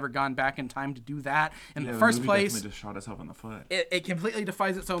could have never gone back in time to do that in the first place. Definitely just shot itself in the foot. It completely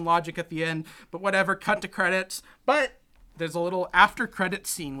defies its own logic at the end, but whatever, cut to credits. But there's a little after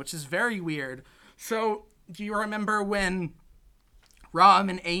credits scene, which is very weird. So, do you remember when Rom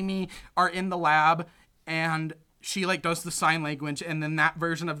and Amy are in the lab and she, like, does the sign language, and then that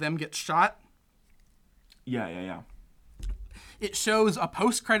version of them gets shot? Yeah. It shows a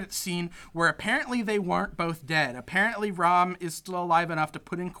post-credits scene where apparently they weren't both dead. Apparently Rom is still alive enough to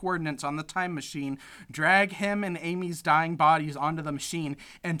put in coordinates on the time machine, drag him and Amy's dying bodies onto the machine,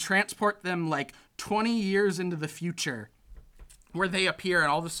 and transport them, like, 20 years into the future, where they appear, and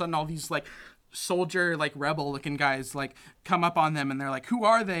all of a sudden all these, like, soldier, like, rebel looking guys, like, come up on them, and they're like, who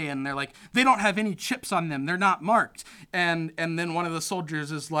are they? And they're like, they don't have any chips on them, they're not marked. And then one of the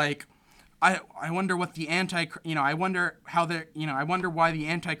soldiers is like, I wonder what the I wonder how they're, I wonder why the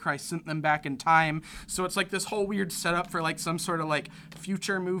Antichrist sent them back in time. So it's like this whole weird setup for, like, some sort of, like,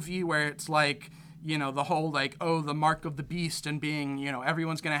 future movie where it's like, the whole, like, the mark of the beast, and being,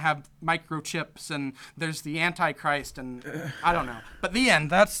 everyone's going to have microchips, and there's the Antichrist, and I don't know. But the end,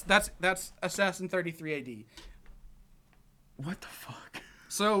 that's Assassin 33 AD. What the fuck?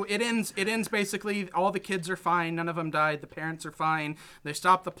 So it ends basically, all the kids are fine, none of them died, the parents are fine, they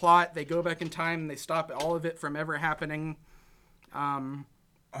stop the plot, they go back in time, and they stop all of it from ever happening. I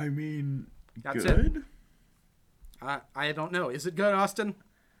mean, that's good? it. I don't know. Is it good, Austin?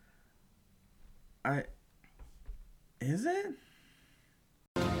 Is it?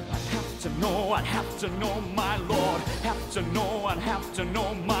 I'd have to know, my Lord. Have to know, I'd have to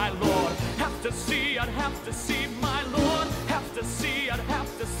know, my Lord. Have to see, I'd have to see, my Lord. Have to see, I'd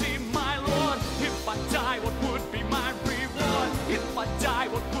have to see, my Lord. If I die, what would be my reward? If I die,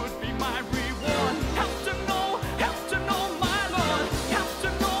 what would be my reward? Have to know, my Lord. Have to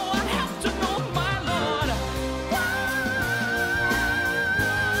know, I'd have to know, my Lord. Why should I die?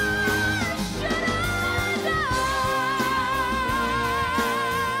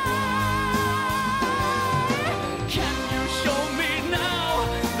 Can you show me now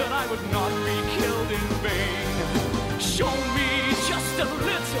that I would not be killed in vain? Show me just a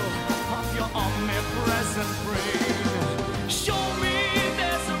little of your omnipresent brain. Show me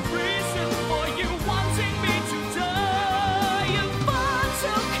there's a reason for you wanting me to die. You are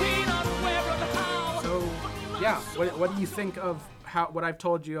so keen on where and how. So, yeah, what do you think of what I've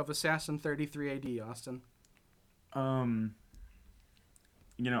told you of Assassin 33 AD, Austin?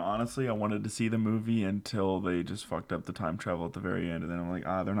 Honestly, I wanted to see the movie until they just fucked up the time travel at the very end, and then I'm like,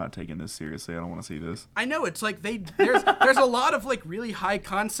 they're not taking this seriously. I don't want to see this. I know, it's like there's a lot of, like, really high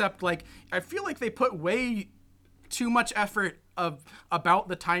concept, like, I feel like they put way too much effort about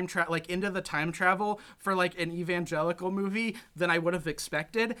the time travel, like, into the time travel for, like, an evangelical movie than I would have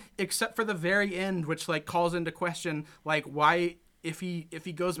expected, except for the very end, which, like, calls into question, like, why, if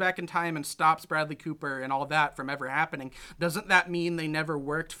he goes back in time and stops Bradley Cooper and all that from ever happening, doesn't that mean they never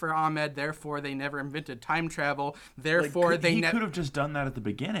worked for Ahmed, therefore they never invented time travel, therefore he could have just done that at the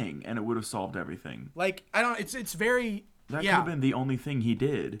beginning and it would have solved everything. Like, I don't, it's very, that could have been the only thing he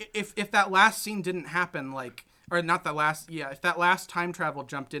did. If that last scene didn't happen, like, or not the last, if that last time travel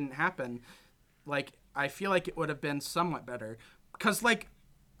jump didn't happen, like, I feel like it would have been somewhat better. Because, like,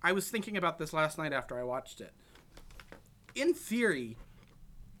 I was thinking about this last night after I watched it. In theory,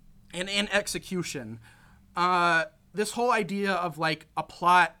 and in execution, this whole idea of, like, a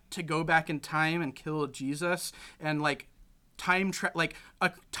plot to go back in time and kill Jesus, and, like,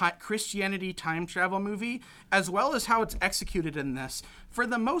 Christianity time travel movie, as well as how it's executed in this, for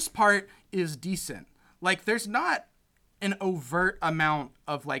the most part, is decent. Like, there's not an overt amount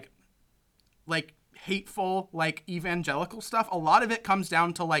of, like hateful, like, evangelical stuff. A lot of it comes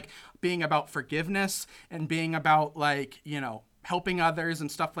down to, like, being about forgiveness and being about, like, helping others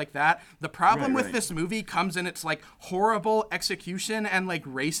and stuff like that. The problem with this movie comes in its, like, horrible execution and, like,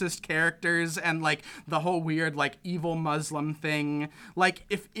 racist characters and, like, the whole weird, like, evil Muslim thing. Like,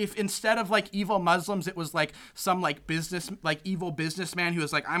 if instead of, like, evil Muslims, it was, like, some, like, evil businessman who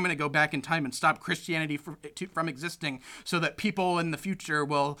was like, I'm gonna go back in time and stop Christianity from existing so that people in the future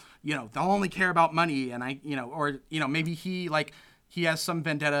will, they'll only care about money, and maybe he has some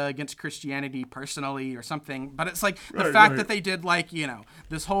vendetta against Christianity personally or something. But it's like the fact that they did, like,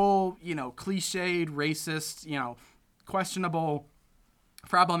 this whole, cliched, racist, questionable,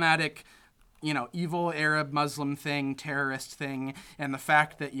 problematic evil Arab Muslim thing, terrorist thing, and the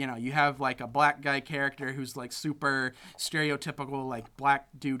fact that, you have like a black guy character who's like super stereotypical, like black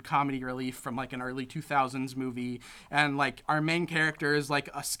dude comedy relief from like an early 2000s movie. And like our main character is like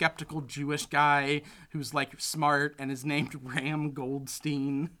a skeptical Jewish guy who's like smart and is named Ram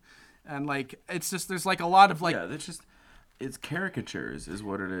Goldstein. And like, it's just, there's like a lot of like, Yeah, it's caricatures is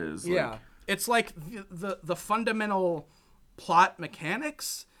what it is. yeah, it's like the fundamental plot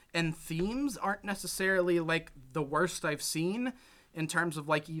mechanics and themes aren't necessarily like the worst I've seen in terms of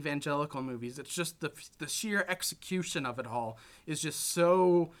like evangelical movies. It's just the sheer execution of it all is just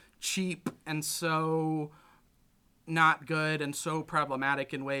so cheap and so not good and so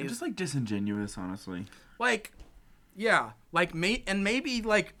problematic in ways. Just like disingenuous, honestly. Like, yeah, like maybe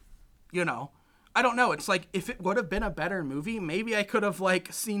like, I don't know. It's like, if it would have been a better movie, maybe I could have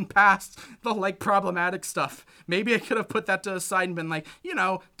like seen past the like problematic stuff. Maybe I could have put that to the side and been like,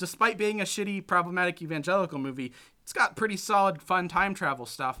 despite being a shitty problematic evangelical movie, it's got pretty solid fun time travel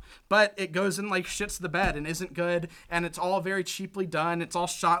stuff, but it goes and like shits the bed and isn't good, and it's all very cheaply done. It's all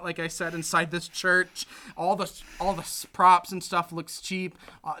shot, like I said, inside this church. All the props and stuff looks cheap.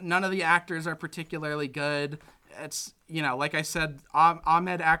 None of the actors are particularly good. It's, like I said,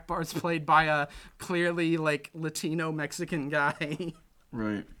 Ahmed Akbar is played by a clearly like Latino Mexican guy.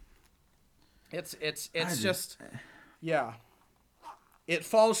 Right. It's just, yeah. It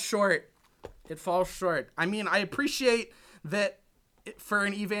falls short. I mean, I appreciate that for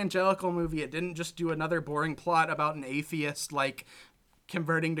an evangelical movie, it didn't just do another boring plot about an atheist like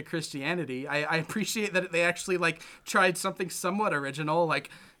converting to Christianity. I appreciate that they actually like tried something somewhat original, like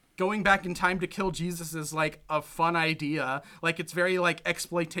going back in time to kill Jesus is like a fun idea. Like, it's very like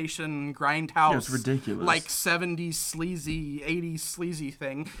exploitation grindhouse. Yeah, it's ridiculous. Like 70s sleazy, 80s sleazy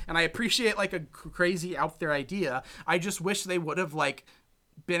thing. And I appreciate like a crazy out there idea. I just wish they would have like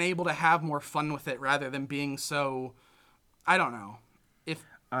been able to have more fun with it rather than being so, I don't know. If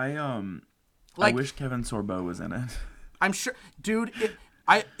I wish Kevin Sorbo was in it. I'm sure, dude,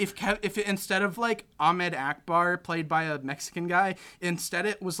 if instead of like Ahmed Akbar played by a Mexican guy, instead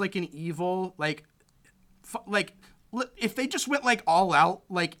it was like an evil if they just went like all out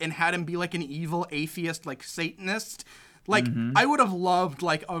like and had him be like an evil atheist like Satanist, like I would have loved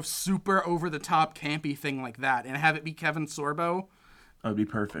like a super over the top campy thing like that and have it be Kevin Sorbo. That would be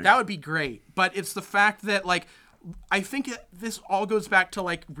perfect. That would be great. But it's the fact that like I think this all goes back to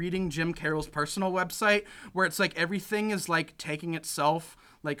like reading Jim Carroll's personal website, where it's like everything is like taking itself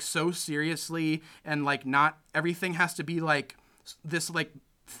like so seriously, and like not everything has to be like this like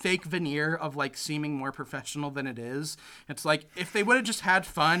fake veneer of like seeming more professional than it is. It's like, if they would have just had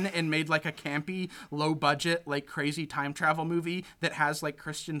fun and made like a campy, low budget, like crazy time travel movie that has like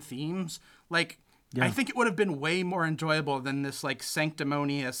Christian themes, like I think it would have been way more enjoyable than this like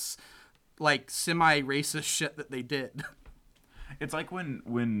sanctimonious, like semi-racist shit that they did. It's like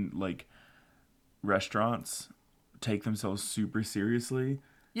when like restaurants take themselves super seriously.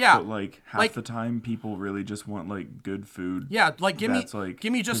 Yeah. But like half the time people really just want like good food. Yeah, like give me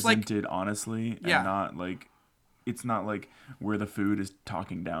just like presented honestly, and not like, it's not like where the food is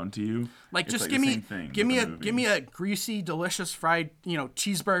talking down to you. Like, it's just like give me a greasy, delicious fried,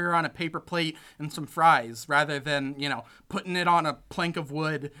 cheeseburger on a paper plate and some fries, rather than, putting it on a plank of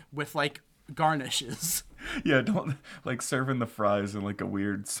wood with like garnishes. Yeah, don't like serving the fries in like a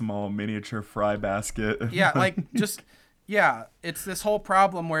weird small miniature fry basket. Yeah, like just it's this whole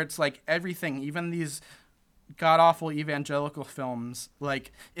problem where it's like everything, even these god-awful evangelical films,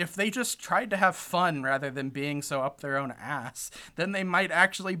 like if they just tried to have fun rather than being so up their own ass, then they might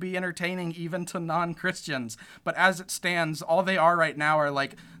actually be entertaining even to non-Christians. But as it stands, all they are right now are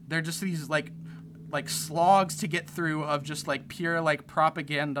like, they're just these like slogs to get through of just like pure like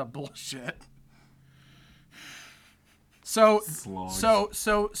propaganda bullshit. So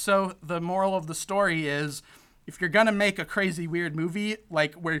the moral of the story is, if you're gonna make a crazy weird movie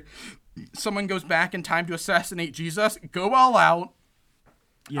like where someone goes back in time to assassinate Jesus, go all out.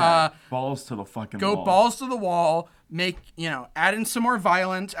 Yeah, balls to the fucking wall. Go balls to the wall. Make, add in some more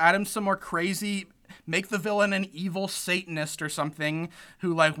violence, add in some more crazy, make the villain an evil Satanist or something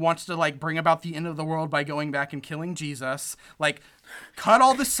who like wants to like bring about the end of the world by going back and killing Jesus. Like, cut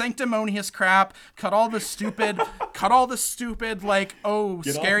all the sanctimonious crap, cut all the stupid like,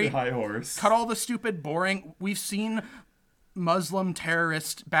 Get scary off the high horse. Cut all the stupid boring. We've seen Muslim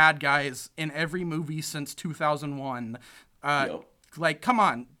terrorist bad guys in every movie since 2001. Like, come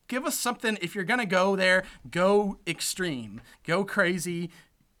on, give us something. If you're gonna go there, go extreme, go crazy.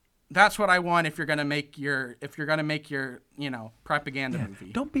 That's what I want. If you're gonna make your propaganda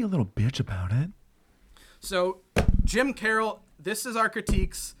movie. Don't be a little bitch about it. So, Jim Carroll, this is our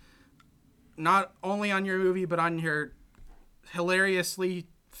critiques. not only on your movie, but on your hilariously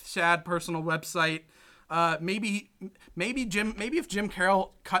sad personal website. Maybe if Jim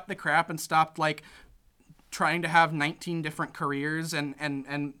Carroll cut the crap and stopped like trying to have 19 different careers and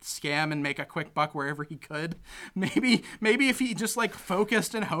scam and make a quick buck wherever he could. Maybe if he just like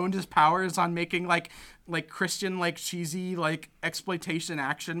focused and honed his powers on making like Christian, like cheesy, like exploitation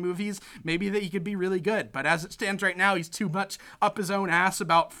action movies, maybe that he could be really good. But as it stands right now, he's too much up his own ass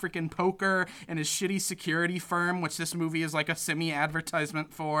about freaking poker and his shitty security firm, which this movie is like a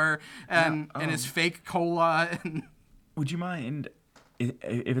semi-advertisement for, and his fake cola. And Would you mind,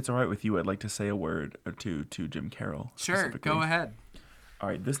 if it's all right with you, I'd like to say a word or two to Jim Carroll. Sure, go ahead. All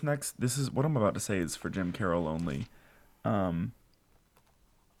right, this is what I'm about to say is for Jim Carroll only.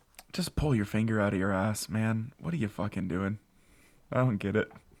 Just pull your finger out of your ass, man. What are you fucking doing? I don't get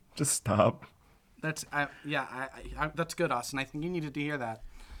it. Just stop. That's that's good, Austin. I think you needed to hear that.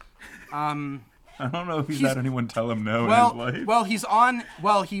 I don't know if he's had anyone tell him no in his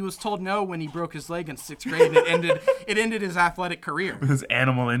life. He was told no when he broke his leg in 6th grade, and it ended his athletic career. With his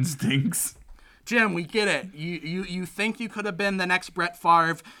animal instincts. Jim, we get it. You think you could have been the next Brett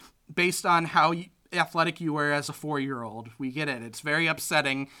Favre based on how athletic you were as a 4-year-old. We get it. It's very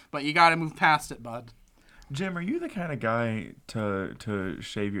upsetting, but you got to move past it, bud. Jim, are you the kind of guy to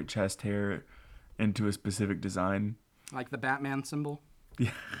shave your chest hair into a specific design? Like the Batman symbol?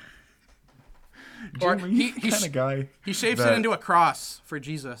 Yeah. Or Jim, are you the kind of guy he shaves it into a cross for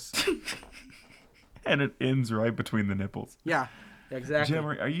Jesus. And it ends right between the nipples. Yeah, exactly. Jim,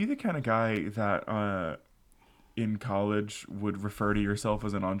 are you the kind of guy that in college would refer to yourself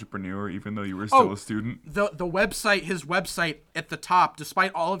as an entrepreneur even though you were still a student? The website, his website at the top,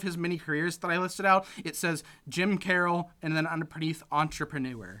 despite all of his many careers that I listed out, it says Jim Carroll and then underneath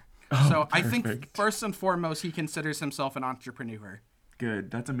entrepreneur. So perfect. I think first and foremost he considers himself an entrepreneur.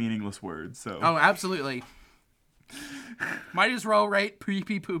 Good. That's a meaningless word, so. Oh, absolutely. Might as well write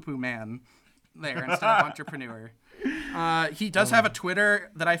pee-pee poo-poo man there instead of entrepreneur. He does have a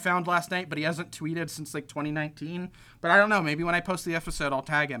Twitter that I found last night, but he hasn't tweeted since like 2019. But I don't know. Maybe when I post the episode, I'll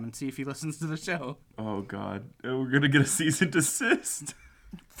tag him and see if he listens to the show. Oh, God. We're going to get a cease and desist.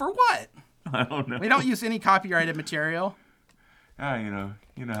 For what? I don't know. We don't use any copyrighted material. You know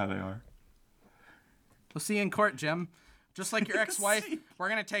how they are. We'll see you in court, Jim. Just like your ex-wife, we're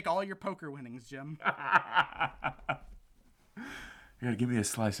going to take all your poker winnings, Jim. You got to give me a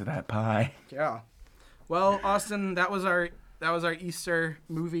slice of that pie. Yeah. Well, Austin, that was our Easter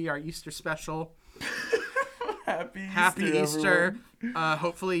movie, our Easter special. Happy Easter.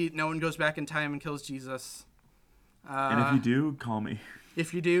 Hopefully no one goes back in time and kills Jesus. And if you do, call me.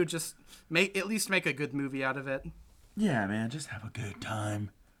 If you do, just at least make a good movie out of it. Yeah, man, just have a good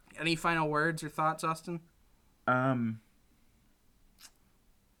time. Any final words or thoughts, Austin?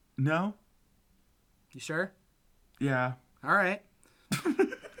 No. You sure? Yeah. All right.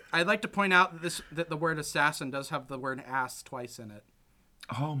 I'd like to point out that the word assassin does have the word ass twice in it.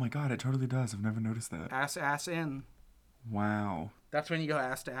 Oh my God, it totally does. I've never noticed that. Ass in. Wow. That's when you go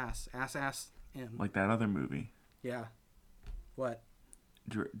ass to ass. Ass in. Like that other movie. Yeah. What?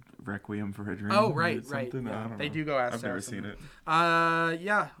 Requiem for a Dream. Oh, right. Yeah, I don't know. They do go ass I've to never ass seen it.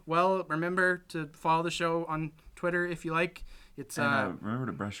 Yeah. Well, remember to follow the show on Twitter if you like. It's remember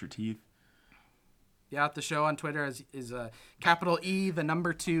to brush your teeth. Yeah, the show on Twitter is capital E, the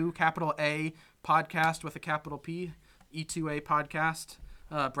number 2, capital A, podcast with a capital P, E2A podcast.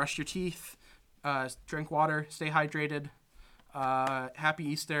 Brush your teeth, drink water, stay hydrated. Happy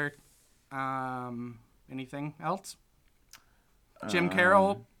Easter. Anything else? Jim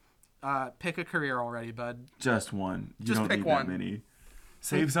Carroll, pick a career already, bud. Just one. You Just don't pick need one. that many.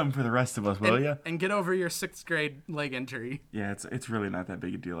 Save some for the rest of us, will ya? And get over your 6th grade leg injury. Yeah, it's really not that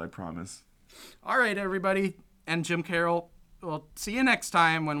big a deal, I promise. All right, everybody. And Jim Carroll, we'll see you next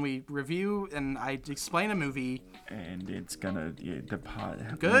time when we review and I explain a movie. And it's gonna...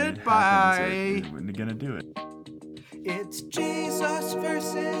 Goodbye. We're gonna do it. It's Jesus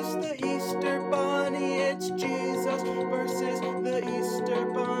versus the Easter Bunny. It's Jesus versus the Easter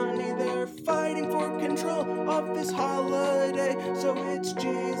Bunny. They're fighting for control of this holiday. So it's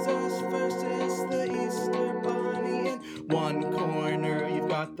Jesus versus the Easter Bunny. In one corner, you've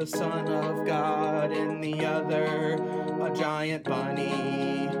got the Son of God. In the other, a giant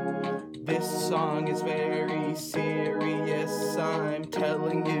bunny. This song is very serious. I'm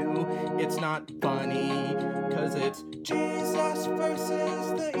telling you, it's not funny. 'Cause it's Jesus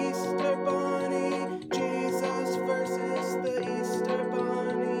versus the Easter Bunny. Jesus versus the Easter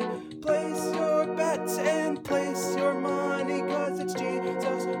Bunny. Place your bets and place your money. 'Cause it's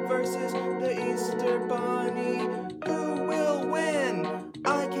Jesus versus the Easter Bunny. Who will win?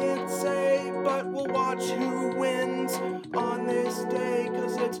 I can't say. to